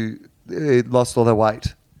who lost all her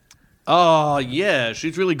weight? Oh, yeah,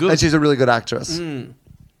 she's really good. And she's a really good actress.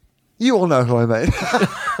 You all know who I mean.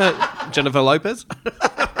 Jennifer Lopez?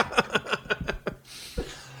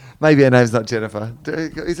 Maybe her name's not Jennifer.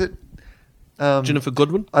 Is it? Jennifer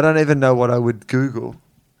Goodwin? I don't even know what I would Google.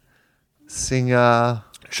 Singer.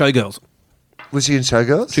 Showgirls. Was she in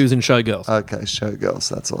Showgirls? She was in Showgirls. Okay, Showgirls.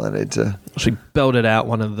 That's all I need to. She belted out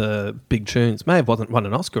one of the big tunes. May have won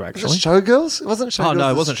an Oscar, Was actually. it Showgirls? It wasn't Showgirls. Oh, no, it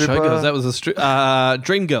the wasn't stripper? Showgirls. That was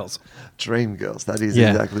Dreamgirls. Dreamgirls. That is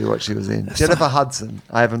Yeah. exactly what she was in. Jennifer Hudson.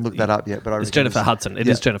 I haven't looked that up yet, but I It's reckon Jennifer Hudson. It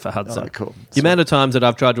is Jennifer Hudson. Oh, cool. The amount of times that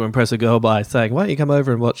I've tried to impress a girl by saying, why don't you come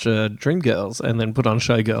over and watch Dreamgirls and then put on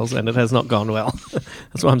Showgirls, and it has not gone well.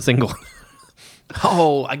 That's why I'm single.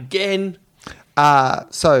 Oh, again.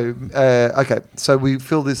 Okay. So we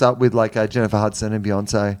fill this up with like Jennifer Hudson and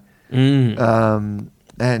Beyonce.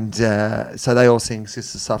 So they all sing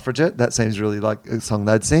Sister Suffragette. That seems really like a song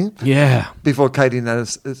they'd sing. Yeah. Before Katie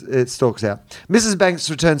it stalks out. Mrs. Banks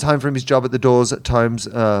returns home from his job at the doors at Tomes.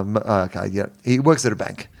 He works at a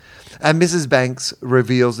bank. And Mrs. Banks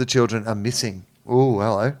reveals the children are missing. Oh,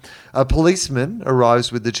 hello. A policeman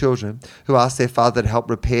arrives with the children who ask their father to help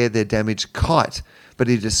repair their damaged kite, but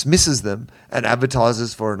he dismisses them and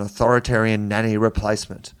advertises for an authoritarian nanny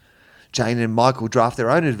replacement. Jane and Michael draft their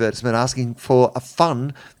own advertisement asking for a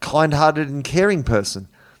fun, kind-hearted and caring person.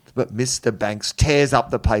 But Mr. Banks tears up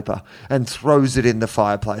the paper and throws it in the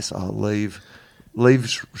fireplace. Oh, Leave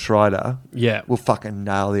Schreider will fucking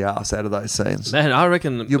nail the ass out of those scenes. Man, I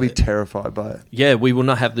reckon... You'll be terrified by it. Yeah, we will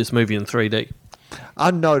not have this movie in 3D.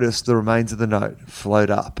 Unnoticed, the remains of the note float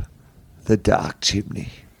up the dark chimney.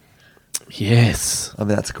 Yes. I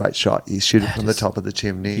mean, that's a great shot. You shoot it from the top of the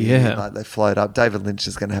chimney. Yeah. And, like, they float up. David Lynch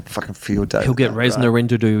is going to have a fucking field day. He'll get with that, Reznor right? in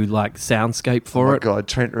to do, like, soundscape for Oh, my it. God.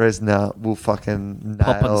 Trent Reznor will fucking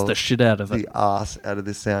Poppins nail the shit out of it. the ass out of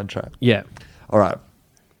this soundtrack. Yeah. All right.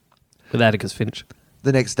 With Atticus Finch.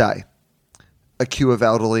 The next day, a queue of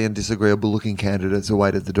elderly and disagreeable-looking candidates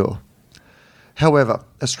await at the door. However,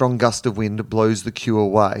 a strong gust of wind blows the queue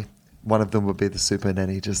away. One of them would be the super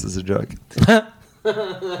nanny, just as a joke.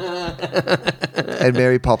 And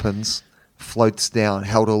Mary Poppins floats down,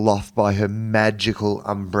 held aloft by her magical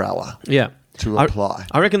umbrella. Yeah. To apply.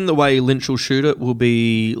 I reckon the way Lynch will shoot it will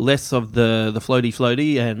be less of the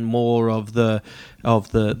floaty and more of the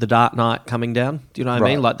Dark Knight coming down. Do you know what I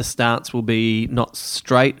mean? Like the stance will be not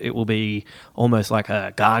straight; it will be almost like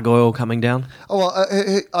a gargoyle coming down. Oh, well,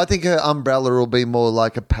 I think her umbrella will be more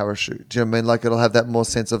like a parachute. Do you know what I mean? Like it'll have that more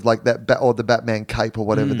sense of like that, or the Batman cape or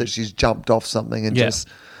whatever, that she's jumped off something and just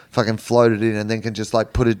fucking floated in and then can just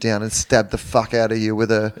like put it down and stab the fuck out of you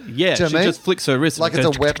with a... Yeah, do you know she what I mean? just flicks her wrist. Like and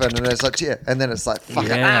it's a weapon and it's like, and then it's like, fucking,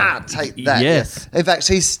 take that. Yes. Yeah. In fact,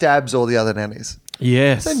 she stabs all the other nannies.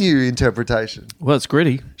 Yes. It's a new interpretation. Well, it's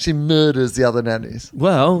gritty. She murders the other nannies.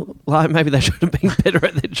 Well, like maybe they should have been better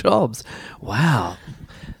at their jobs. Wow.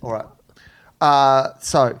 All right.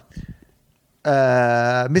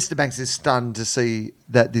 Mr. Banks is stunned to see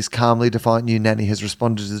that this calmly defiant new nanny has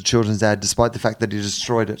responded to the children's ad despite the fact that he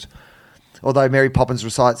destroyed it. Although Mary Poppins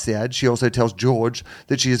recites the ad, she also tells George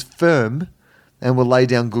that she is firm and will lay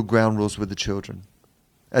down good ground rules with the children.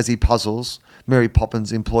 As he puzzles, Mary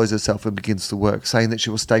Poppins employs herself and begins to work, saying that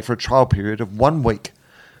she will stay for a trial period of 1 week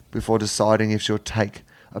before deciding if she'll take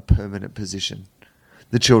a permanent position.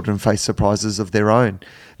 The children face surprises of their own.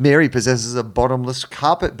 Mary possesses a bottomless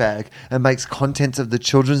carpet bag and makes contents of the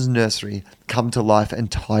children's nursery come to life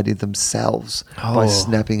and tidy themselves by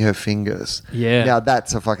snapping her fingers. Yeah. Now,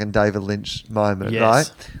 that's a fucking David Lynch moment, Yes.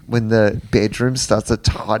 right? When the bedroom starts to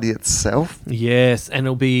tidy itself. Yes, and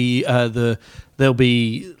it'll be there'll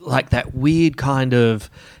be like that weird kind of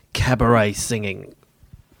cabaret singing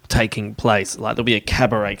taking place. Like there'll be a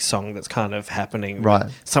cabaret song that's kind of happening.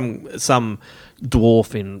 Right. Some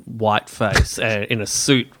dwarf in whiteface in a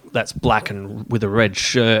suit that's black and with a red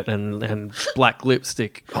shirt and black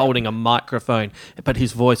lipstick holding a microphone, but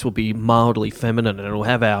his voice will be mildly feminine and it'll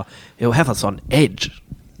have us on edge.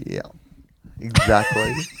 Yeah,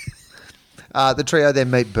 exactly. The trio then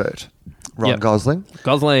meet Bert, Ron Yep. Gosling,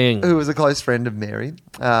 Gosling. who was a close friend of Mary,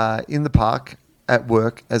 in the park at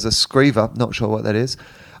work as a screever, not sure what that is,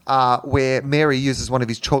 where Mary uses one of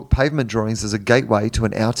his chalk pavement drawings as a gateway to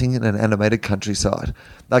an outing in an animated countryside.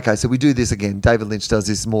 Okay, so we do this again. David Lynch does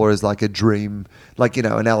this more as like a dream, like, you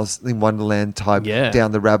know, an Alice in Wonderland type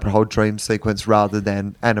down the rabbit hole dream sequence rather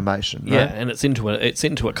than animation. Right? Yeah, and it's into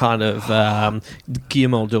a kind of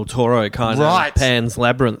Guillermo del Toro kind of Pan's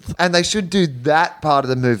Labyrinth. And they should do that part of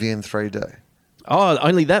the movie in 3D. Oh,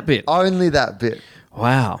 only that bit. Only that bit.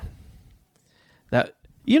 Wow. That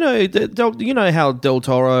you know how Del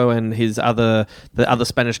Toro and the other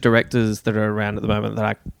Spanish directors that are around at the moment that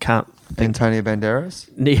I can't think. Antonio Banderas?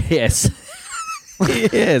 Yes.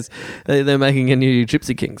 Yes. They're making a new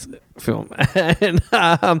Gypsy Kings film. And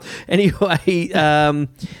anyway,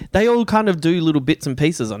 they all kind of do little bits and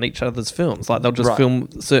pieces on each other's films. Like they'll just film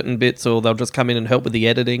certain bits or they'll just come in and help with the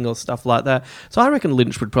editing or stuff like that. So I reckon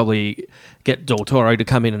Lynch would probably get Del Toro to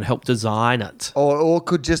come in and help design it. Or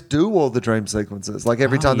could just do all the dream sequences. Like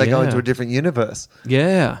every time they go into a different universe.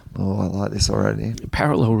 Yeah. Oh, I like this already.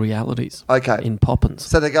 Parallel realities. Okay. In Poppins.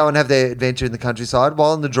 So they go and have their adventure in the countryside.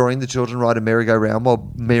 While in the drawing, the children ride a merry-go-round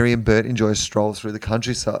while Mary and Bert enjoy a stroll through the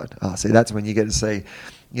countryside. Oh, see, that's when you get to see,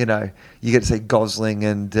 Gosling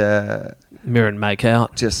and Mirren make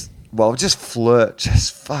out. just flirt.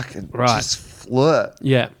 Just flirt.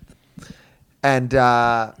 Yeah. And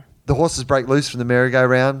the horses break loose from the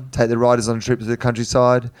merry-go-round, take the riders on a trip to the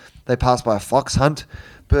countryside. They pass by a fox hunt.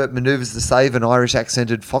 Bert manoeuvres to save an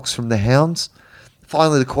Irish-accented fox from the hounds.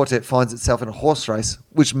 Finally, the quartet finds itself in a horse race,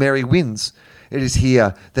 which Mary wins. It is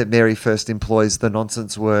here that Mary first employs the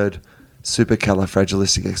nonsense word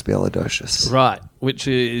supercalifragilisticexpialidocious. Right, which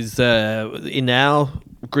is, in our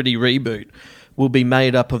gritty reboot, will be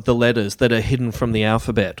made up of the letters that are hidden from the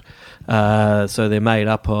alphabet. So they're made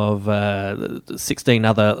up of 16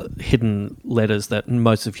 other hidden letters that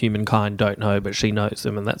most of humankind don't know, but she knows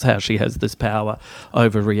them, and that's how she has this power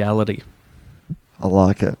over reality. I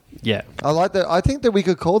like it. Yeah. I like that. I think that we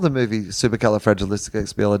could call the movie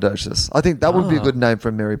Supercalifragilisticexpialidocious. I think that would be a good name for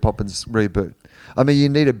a Mary Poppins reboot. I mean, you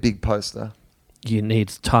need a big poster. You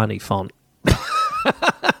need tiny font.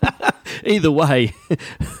 Either way,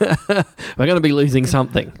 we're going to be losing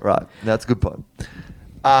something. Right. That's a good point.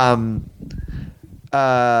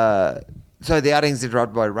 So the outing is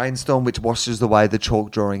interrupted by a rainstorm, which washes away the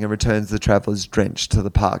chalk drawing and returns the travellers drenched to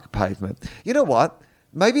the park pavement. You know what?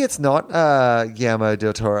 Maybe it's not Guillermo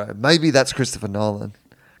del Toro. Maybe that's Christopher Nolan.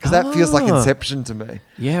 Because that feels like Inception to me.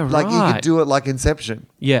 Yeah, right. Like you could do it like Inception.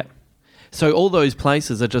 Yeah. So all those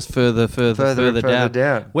places are just further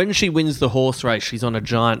down. When she wins the horse race, she's on a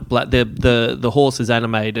giant black. The horse is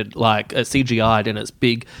animated like CGI'd, and it's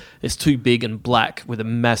big. It's too big and black with a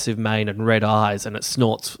massive mane and red eyes, and it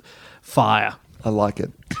snorts fire. I like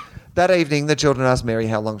it. That evening, the children ask Mary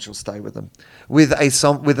how long she'll stay with them. With a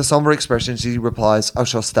somber expression, she replies, "I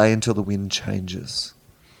shall stay until the wind changes."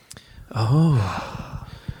 Oh,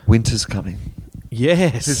 winter's coming.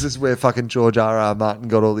 Yes. This is where fucking George R.R. Martin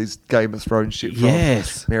got all these Game of Thrones shit from.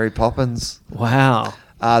 Yes. Mary Poppins. Wow.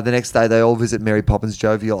 The next day, they all visit Mary Poppins'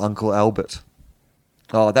 jovial Uncle Albert.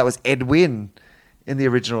 Oh, that was Edwin in the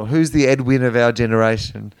original. Who's the Edwin of our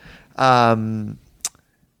generation?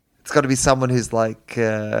 It's got to be someone who's like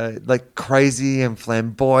crazy and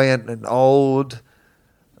flamboyant and old.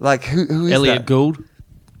 Like who is Elliot that? Gould.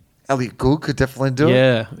 Elliot Gould could definitely do it.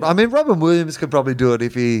 Yeah. I mean, Robin Williams could probably do it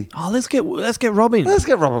if he. Oh, let's get Robin. Let's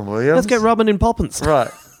get Robin Williams. Let's get Robin in Poppins. Right.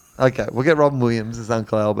 Okay, we'll get Robin Williams as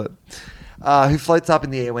Uncle Albert, who floats up in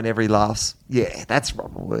the air whenever he laughs. Yeah, that's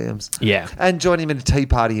Robin Williams. Yeah. And join him in a tea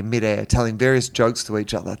party in midair, telling various jokes to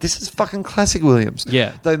each other. This is fucking classic Williams.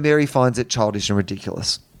 Yeah. Though Mary finds it childish and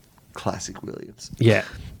ridiculous. Classic Williams. Yeah.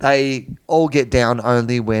 They all get down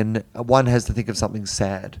only when one has to think of something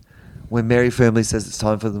sad. When Mary firmly says it's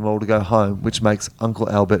time for them all to go home, which makes Uncle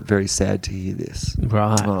Albert very sad to hear this.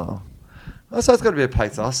 Right. Oh, Oh, so it's got to be a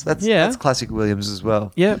pathos. That's classic Williams as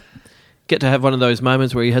well. Yeah. Get to have one of those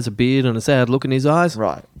moments where he has a beard and a sad look in his eyes.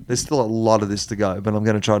 Right. There's still a lot of this to go, but I'm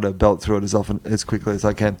going to try to belt through it as quickly as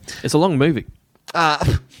I can. It's a long movie.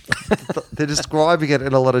 They're describing it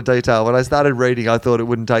in a lot of detail. When I started reading, I thought it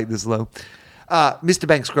wouldn't take this long. Mr.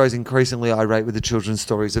 Banks grows increasingly irate with the children's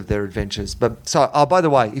stories of their adventures. By the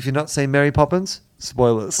way, if you've not seen Mary Poppins,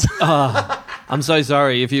 spoilers. I'm so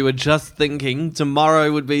sorry. If you were just thinking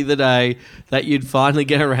tomorrow would be the day that you'd finally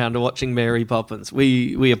get around to watching Mary Poppins,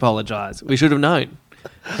 we apologise. We should have known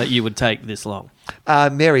that you would take this long.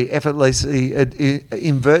 Mary effortlessly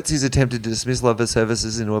inverts his attempted dismissal of her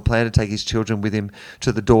services into a plan to take his children with him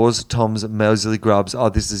to the Dawes, Tom's, Moseley Grubbs. Oh,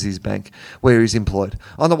 this is his bank, where he's employed.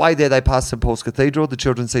 On the way there, they pass St. Paul's Cathedral. The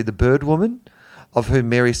children see the bird woman, of whom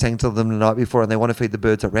Mary sang to them the night before, and they want to feed the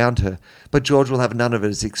birds around her. But George will have none of it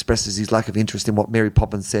as he expresses his lack of interest in what Mary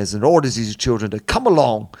Poppins says and orders his children to come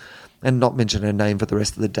along and not mention her name for the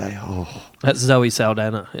rest of the day. Oh, that's Zoe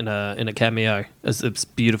Saldana in a cameo as this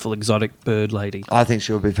beautiful exotic bird lady. I think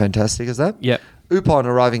she would be fantastic as that. Yep. Upon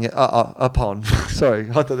arriving at... upon. Sorry,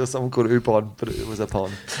 I thought there was someone called Upon, but it was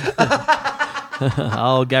upon.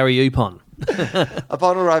 Oh, Gary Upon.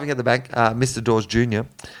 Upon arriving at the bank, Mr. Dawes Jr.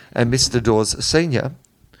 and Mr. Dawes Sr.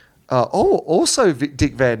 Also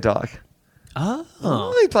Dick Van Dyke.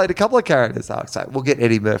 Oh. He played a couple of characters. So we'll get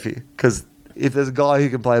Eddie Murphy, because if there's a guy who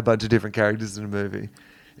can play a bunch of different characters in a movie,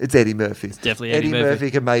 it's Eddie Murphy. It's definitely Eddie Murphy.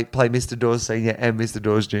 Murphy can play Mr. Dawes Sr. and Mr.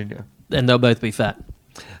 Dawes Jr. And they'll both be fat.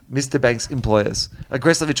 Mr. Banks' employers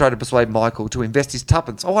aggressively try to persuade Michael to invest his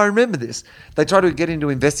tuppence. Oh, I remember this. They try to get him to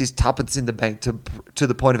invest his tuppence in the bank to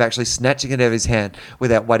the point of actually snatching it out of his hand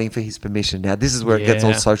without waiting for his permission. Now, this is where it gets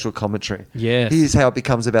all social commentary. Yes. Here's how it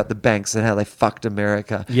becomes about the banks and how they fucked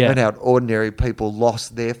America and how ordinary people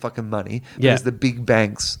lost their fucking money because the big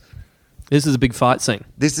banks... This is a big fight scene.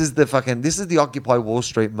 This is the Occupy Wall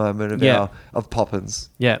Street moment of Poppins.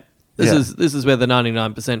 Yeah. This is where the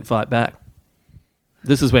 99% fight back.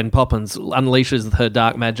 This is when Poppins unleashes her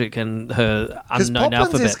dark magic and her unknown Poppins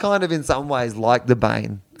alphabet. is kind of in some ways like the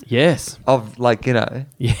Bane. Yes. Of Yes.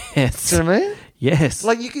 Do you know what I mean? Yes.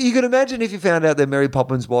 Like you could imagine if you found out that Mary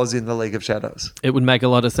Poppins was in the League of Shadows. It would make a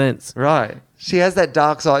lot of sense. Right. She has that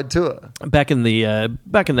dark side to her. Back in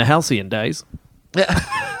the halcyon days. Yeah.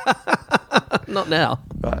 Not now.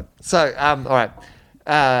 Right. So, all right.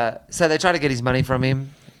 So they try to get his money from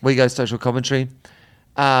him. We go social commentary.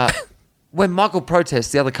 When Michael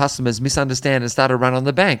protests, the other customers misunderstand and start a run on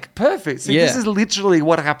the bank. Perfect. See, this is literally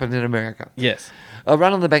what happened in America. Yes. A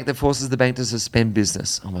run on the bank that forces the bank to suspend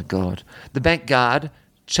business. Oh, my God. The bank guard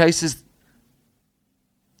chases...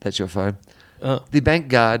 That's your phone. Oh. The bank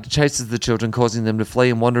guard chases the children, causing them to flee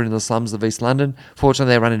and wander into the slums of East London.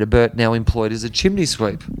 Fortunately, they run into Bert, now employed as a chimney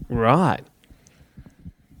sweep. Right.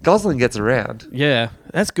 Gosling gets around. Yeah,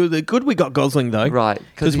 that's good. Good we got Gosling, though. Right.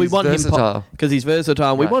 Because we want versatile. him because he's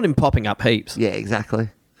versatile. We want him popping up heaps. Yeah, exactly.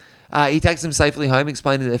 He takes them safely home,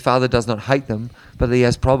 explaining that their father does not hate them, but that he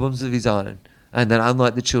has problems of his own. And that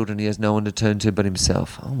unlike the children, he has no one to turn to but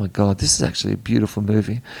himself. Oh, my God. This is actually a beautiful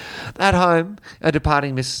movie. At home, a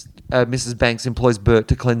departing Mrs. Banks employs Bert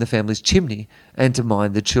to clean the family's chimney and to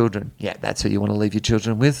mind the children. Yeah, that's who you want to leave your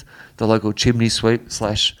children with. The local chimney sweep /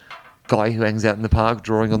 guy who hangs out in the park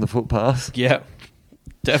drawing on the footpath. Yeah,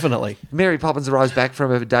 definitely. Mary Poppins arrives back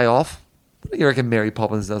from her day off. What do you reckon Mary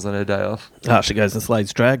Poppins does on her day off? Oh, she goes and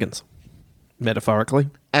slays dragons, metaphorically.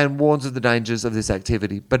 And warns of the dangers of this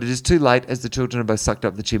activity. But it is too late as the children are both sucked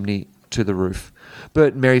up the chimney to the roof.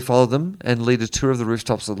 Bert and Mary follow them and lead a tour of the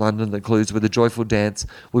rooftops of London that concludes with a joyful dance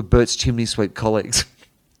with Bert's chimney sweep colleagues.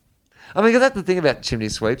 I mean, that's the thing about chimney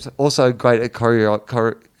sweeps. Also great at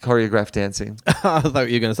choreographed dancing. I thought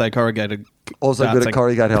you were going to say corrugated. Also dancing. good at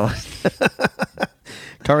corrugated.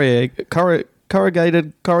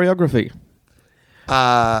 Corrugated choreography.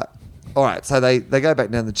 All right, so they go back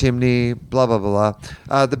down the chimney, blah, blah, blah,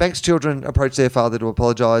 blah. The Banks children approach their father to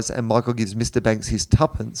apologise, and Michael gives Mr. Banks his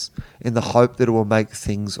tuppence in the hope that it will make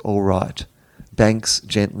things all right. Banks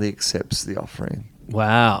gently accepts the offering.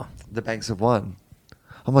 Wow. The Banks have won.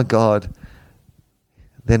 Oh, my God.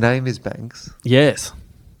 Their name is Banks. Yes.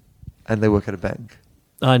 And they work at a bank.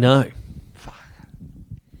 I know.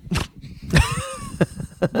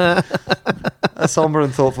 A sombre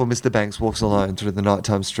and thoughtful Mr. Banks walks alone through the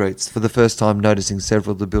nighttime streets, for the first time noticing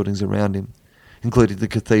several of the buildings around him, including the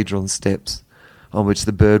cathedral and steps on which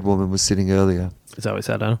the bird woman was sitting earlier. It's always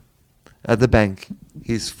sad, huh? At the bank,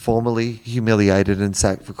 he is formally humiliated and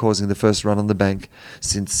sacked for causing the first run on the bank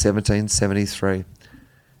since 1773.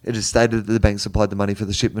 It is stated that the bank supplied the money for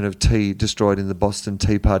the shipment of tea destroyed in the Boston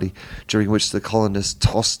Tea Party, during which the colonists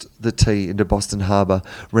tossed the tea into Boston Harbour,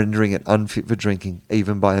 rendering it unfit for drinking,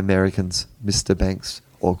 even by Americans. Mr. Banks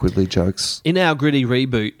awkwardly jokes. In our gritty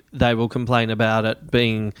reboot, they will complain about it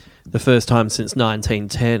being the first time since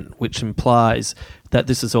 1910, which implies that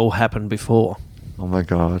this has all happened before. Oh my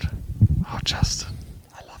God. Oh, Justin.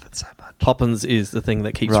 I love it so much. Poppins is the thing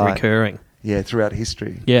that keeps Right. recurring. Yeah, throughout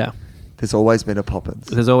history. Yeah. There's always been a Poppins.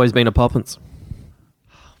 There's always been a Poppins.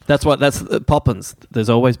 That's Poppins.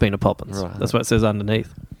 There's always been a Poppins. Right. That's what it says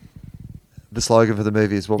underneath. The slogan for the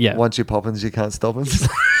movie is, Yeah. once you're Poppins, you can't stop us.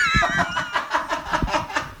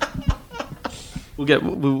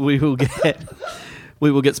 We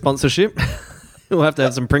will get sponsorship. We'll have to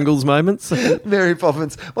have some Pringles moments. Mary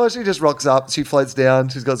Poppins. Well, she just rocks up. She floats down.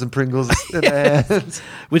 She's got some Pringles in her hands.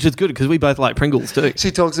 Which is good because we both like Pringles too.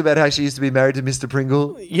 She talks about how she used to be married to Mr.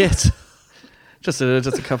 Pringle. Yes. Just a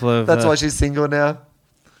couple of... That's why she's single now.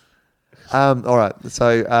 All right.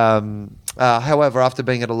 So, however, after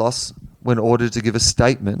being at a loss when ordered to give a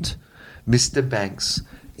statement, Mr. Banks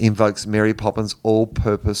invokes Mary Poppins'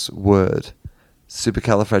 all-purpose word,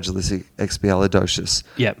 supercalifragilisticexpialidocious,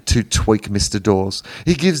 Yep. to tweak Mr. Dawes.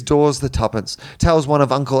 He gives Dawes the tuppence, tells one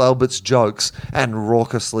of Uncle Albert's jokes, and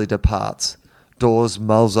raucously departs. Dawes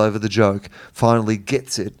mulls over the joke, finally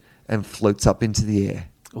gets it, and floats up into the air,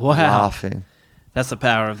 Wow. laughing. That's the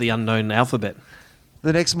power of the unknown alphabet.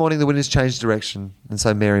 The next morning, the winners change direction, and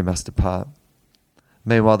so Mary must depart.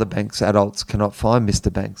 Meanwhile, the Banks adults cannot find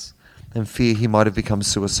Mr. Banks and fear he might have become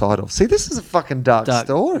suicidal. See, this is a fucking dark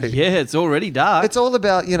story. Yeah, it's already dark. It's all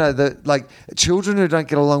about, the children who don't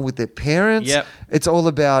get along with their parents. Yep. It's all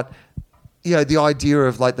about, the idea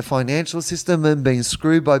of the financial system and being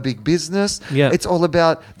screwed by big business. Yep. It's all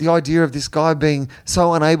about the idea of this guy being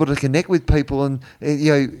so unable to connect with people and,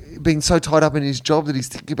 being so tied up in his job that he's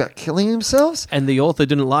thinking about killing himself. And the author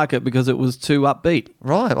didn't like it because it was too upbeat.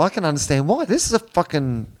 Right. I can understand why. This is a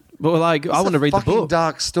fucking... But I want to read the fucking book.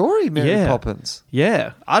 dark story, Mary Poppins.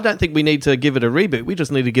 Yeah. I don't think we need to give it a reboot. We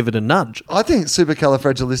just need to give it a nudge. I think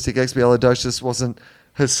supercalifragilisticexpialidocious wasn't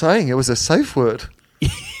her saying. It was a safe word. I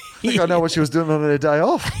think I know what she was doing on her day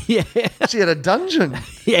off. Yeah. She had a dungeon.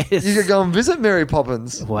 Yes. You could go and visit Mary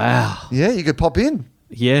Poppins. Wow. Yeah, you could pop in,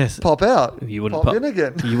 Yes. pop out. You wouldn't pop in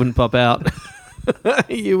again. You wouldn't pop out.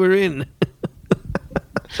 You were in.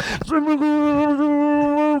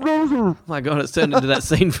 Oh my God, it's turned into that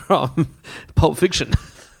scene from Pulp Fiction.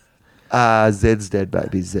 Zed's dead,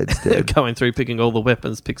 baby. Zed's dead. Going through, picking all the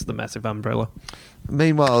weapons, picks the massive umbrella.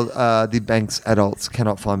 Meanwhile, the Banks adults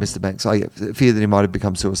cannot find Mr. Banks. Fear that he might have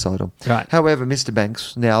become suicidal. Right. However, Mr.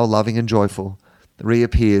 Banks, now loving and joyful,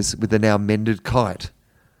 reappears with the now mended kite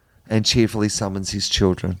and cheerfully summons his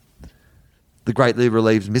children. The greatly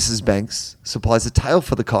relieved Mrs. Banks supplies a tail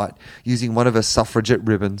for the kite using one of her suffragette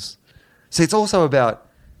ribbons. See, it's also about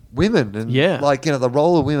women and the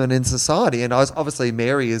role of women in society. And obviously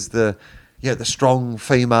Mary is the strong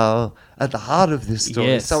female at the heart of this story.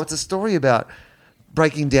 Yes. So it's a story about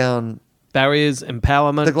breaking down Barriers,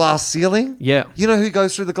 empowerment. the glass ceiling. Yeah. You know who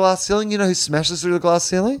goes through the glass ceiling? You know who smashes through the glass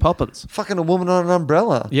ceiling? Poppins. Fucking a woman on an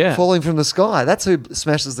umbrella. Yeah. Falling from the sky. That's who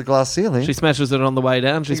smashes the glass ceiling. She smashes it on the way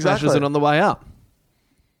down. She smashes Exactly. it on the way up.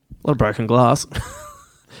 A lot of broken glass.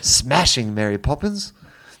 Smashing Mary Poppins.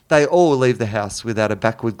 They all leave the house without a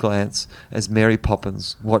backward glance as Mary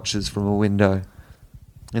Poppins watches from a window.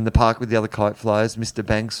 In the park with the other kite flyers, Mr.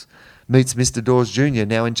 Banks meets Mr. Dawes Jr.,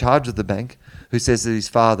 now in charge of the bank, who says that his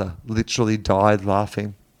father literally died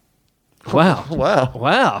laughing. Wow. Wow.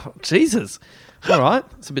 Wow. Jesus. All right.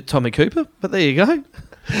 It's a bit Tommy Cooper, but there you go.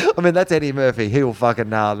 I mean, that's Eddie Murphy. He will fucking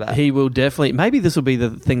nail that. He will definitely... Maybe this will be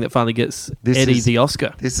the thing that finally gets Eddie the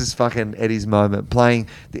Oscar. This is fucking Eddie's moment. Playing...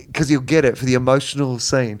 Because he'll get it for the emotional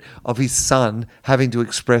scene of his son having to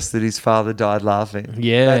express that his father died laughing.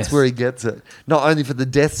 Yes. That's where he gets it. Not only for the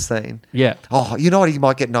death scene. Yeah. Oh, you know what he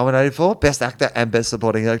might get nominated for? Best actor and best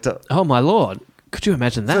supporting actor. Oh, my Lord. Could you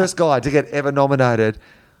imagine that? First guy to get ever nominated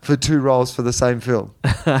for 2 roles for the same film.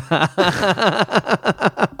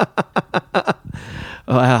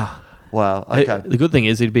 Wow. Wow. Okay. The good thing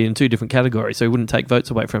is he'd be in 2 different categories, so he wouldn't take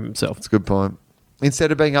votes away from himself. That's a good point.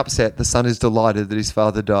 Instead of being upset, the son is delighted that his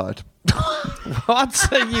father died. What?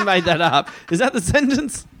 You made that up. Is that the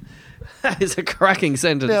sentence? That is a cracking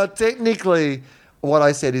sentence. Now, technically, what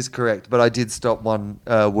I said is correct, but I did stop one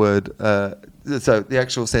word. So the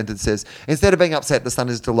actual sentence says, instead of being upset, the son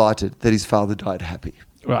is delighted that his father died happy.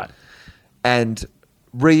 Right. And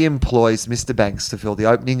re-employs Mr. Banks to fill the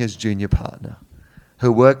opening as junior partner.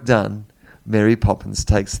 Her work done, Mary Poppins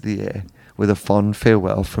takes the air with a fond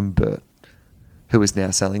farewell from Bert, who is now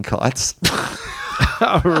selling kites.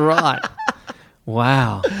 Right.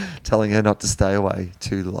 Wow. telling her not to stay away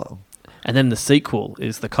too long. And then the sequel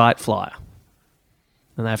is The Kite Flyer.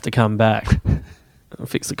 And they have to come back and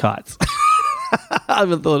fix the kites. I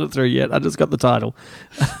haven't thought it through yet. I just got the title.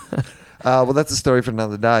 Well, that's a story for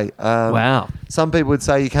another day. Wow. Some people would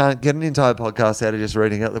say you can't get an entire podcast out of just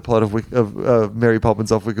reading out the plot of Mary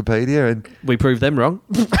Poppins off Wikipedia. And We proved them wrong.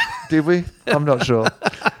 did we? I'm not sure.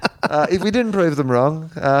 If we didn't prove them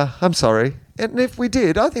wrong, I'm sorry. And if we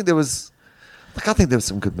did, I think there was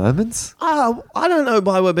some good moments. I don't know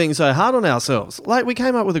why we're being so hard on ourselves. Like, we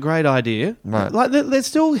came up with a great idea. Right. Like, there's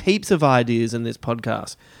still heaps of ideas in this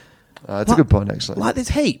podcast. It's a good point, actually. Like, there's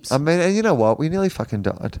heaps. I mean, and you know what? We nearly fucking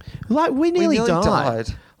died. Like, we nearly nearly died.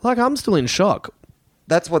 died. Like, I'm still in shock.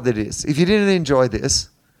 That's what it is. If you didn't enjoy this,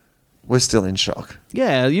 we're still in shock.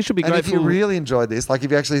 Yeah, you should be And grateful. if you really enjoyed this, like if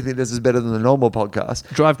you actually think this is better than the normal podcast,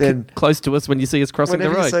 Drive then close to us when you see us crossing the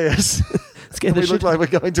whenever road. you see us, Scare the we look shit. like we're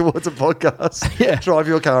going towards a podcast. Yeah. Drive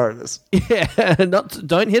your car at us. Yeah,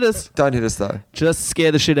 don't hit us. Don't hit us though. Just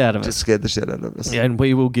scare the shit out of Just us. scared the shit out of us. And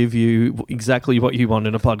we will give you exactly what you want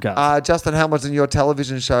in a podcast. Justin Hamilton, your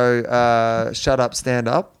television show, Shut Up, Stand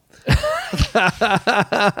Up.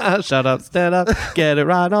 Shut up, stand up, get it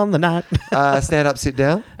right on the night. Stand up, sit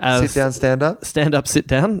down. Sit down, stand up. Stand up, sit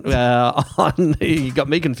down. You got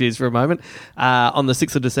me confused for a moment. On the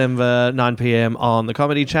 6th of December, 9 p.m. on the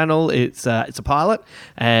Comedy Channel. It's a pilot,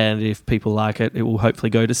 and if people like it, it will hopefully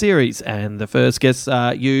go to series. And the first guests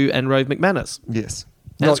are you and Rove McManus. Yes.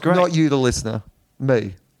 That's great. Not you, the listener.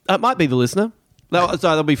 Me. It might be the listener. No, so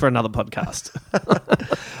that'll be for another podcast.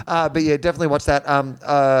 But yeah, definitely watch that.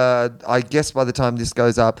 I guess by the time this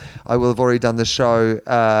goes up, I will have already done the show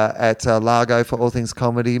at Largo for All Things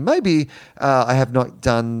Comedy. Maybe I have not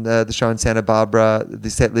done the show in Santa Barbara, the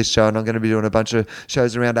set list show, and I'm going to be doing a bunch of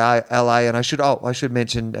shows around LA. And I should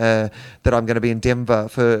mention that I'm going to be in Denver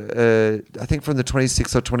for I think from the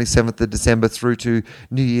 26th or 27th of December through to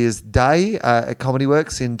New Year's Day at Comedy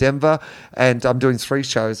Works in Denver, and I'm doing 3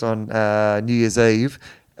 shows on New Year's Eve.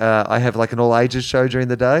 I have like an all ages show during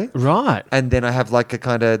the day. Right. And then I have like a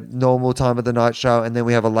kind of normal time of the night show, and then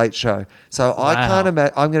we have a late show. So I Wow. can't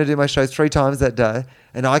imagine, I'm going to do my show 3 times that day,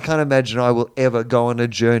 and I can't imagine I will ever go on a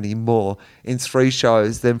journey more in 3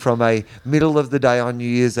 shows than from a middle of the day on New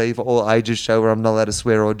Year's Eve all ages show where I'm not allowed to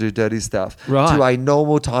swear or do dirty stuff, Right. to a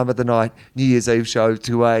normal time of the night New Year's Eve show,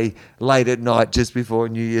 to a late at night just before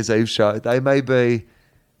New Year's Eve show. They may be...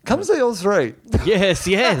 Come see all 3. Yes.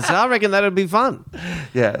 I reckon that'd be fun.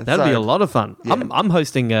 Yeah. That'd be a lot of fun. Yeah. I'm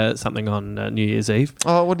hosting something on New Year's Eve.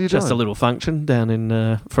 Oh, what are you doing? Just a little function down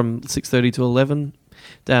in from 6:30 to 11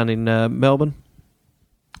 down in Melbourne.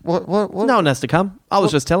 What? No one has to come. I was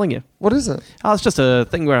just telling you. What is it? Oh, it's just a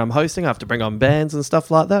thing where I'm hosting. I have to bring on bands and stuff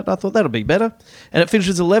like that. I thought that'll be better. And it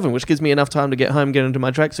finishes 11, which gives me enough time to get home, get into my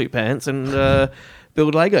tracksuit pants, and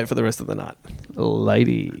build Lego for the rest of the night.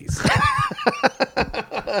 Ladies.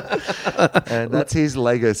 And that's his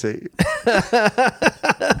legacy.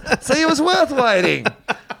 See, it was worth waiting.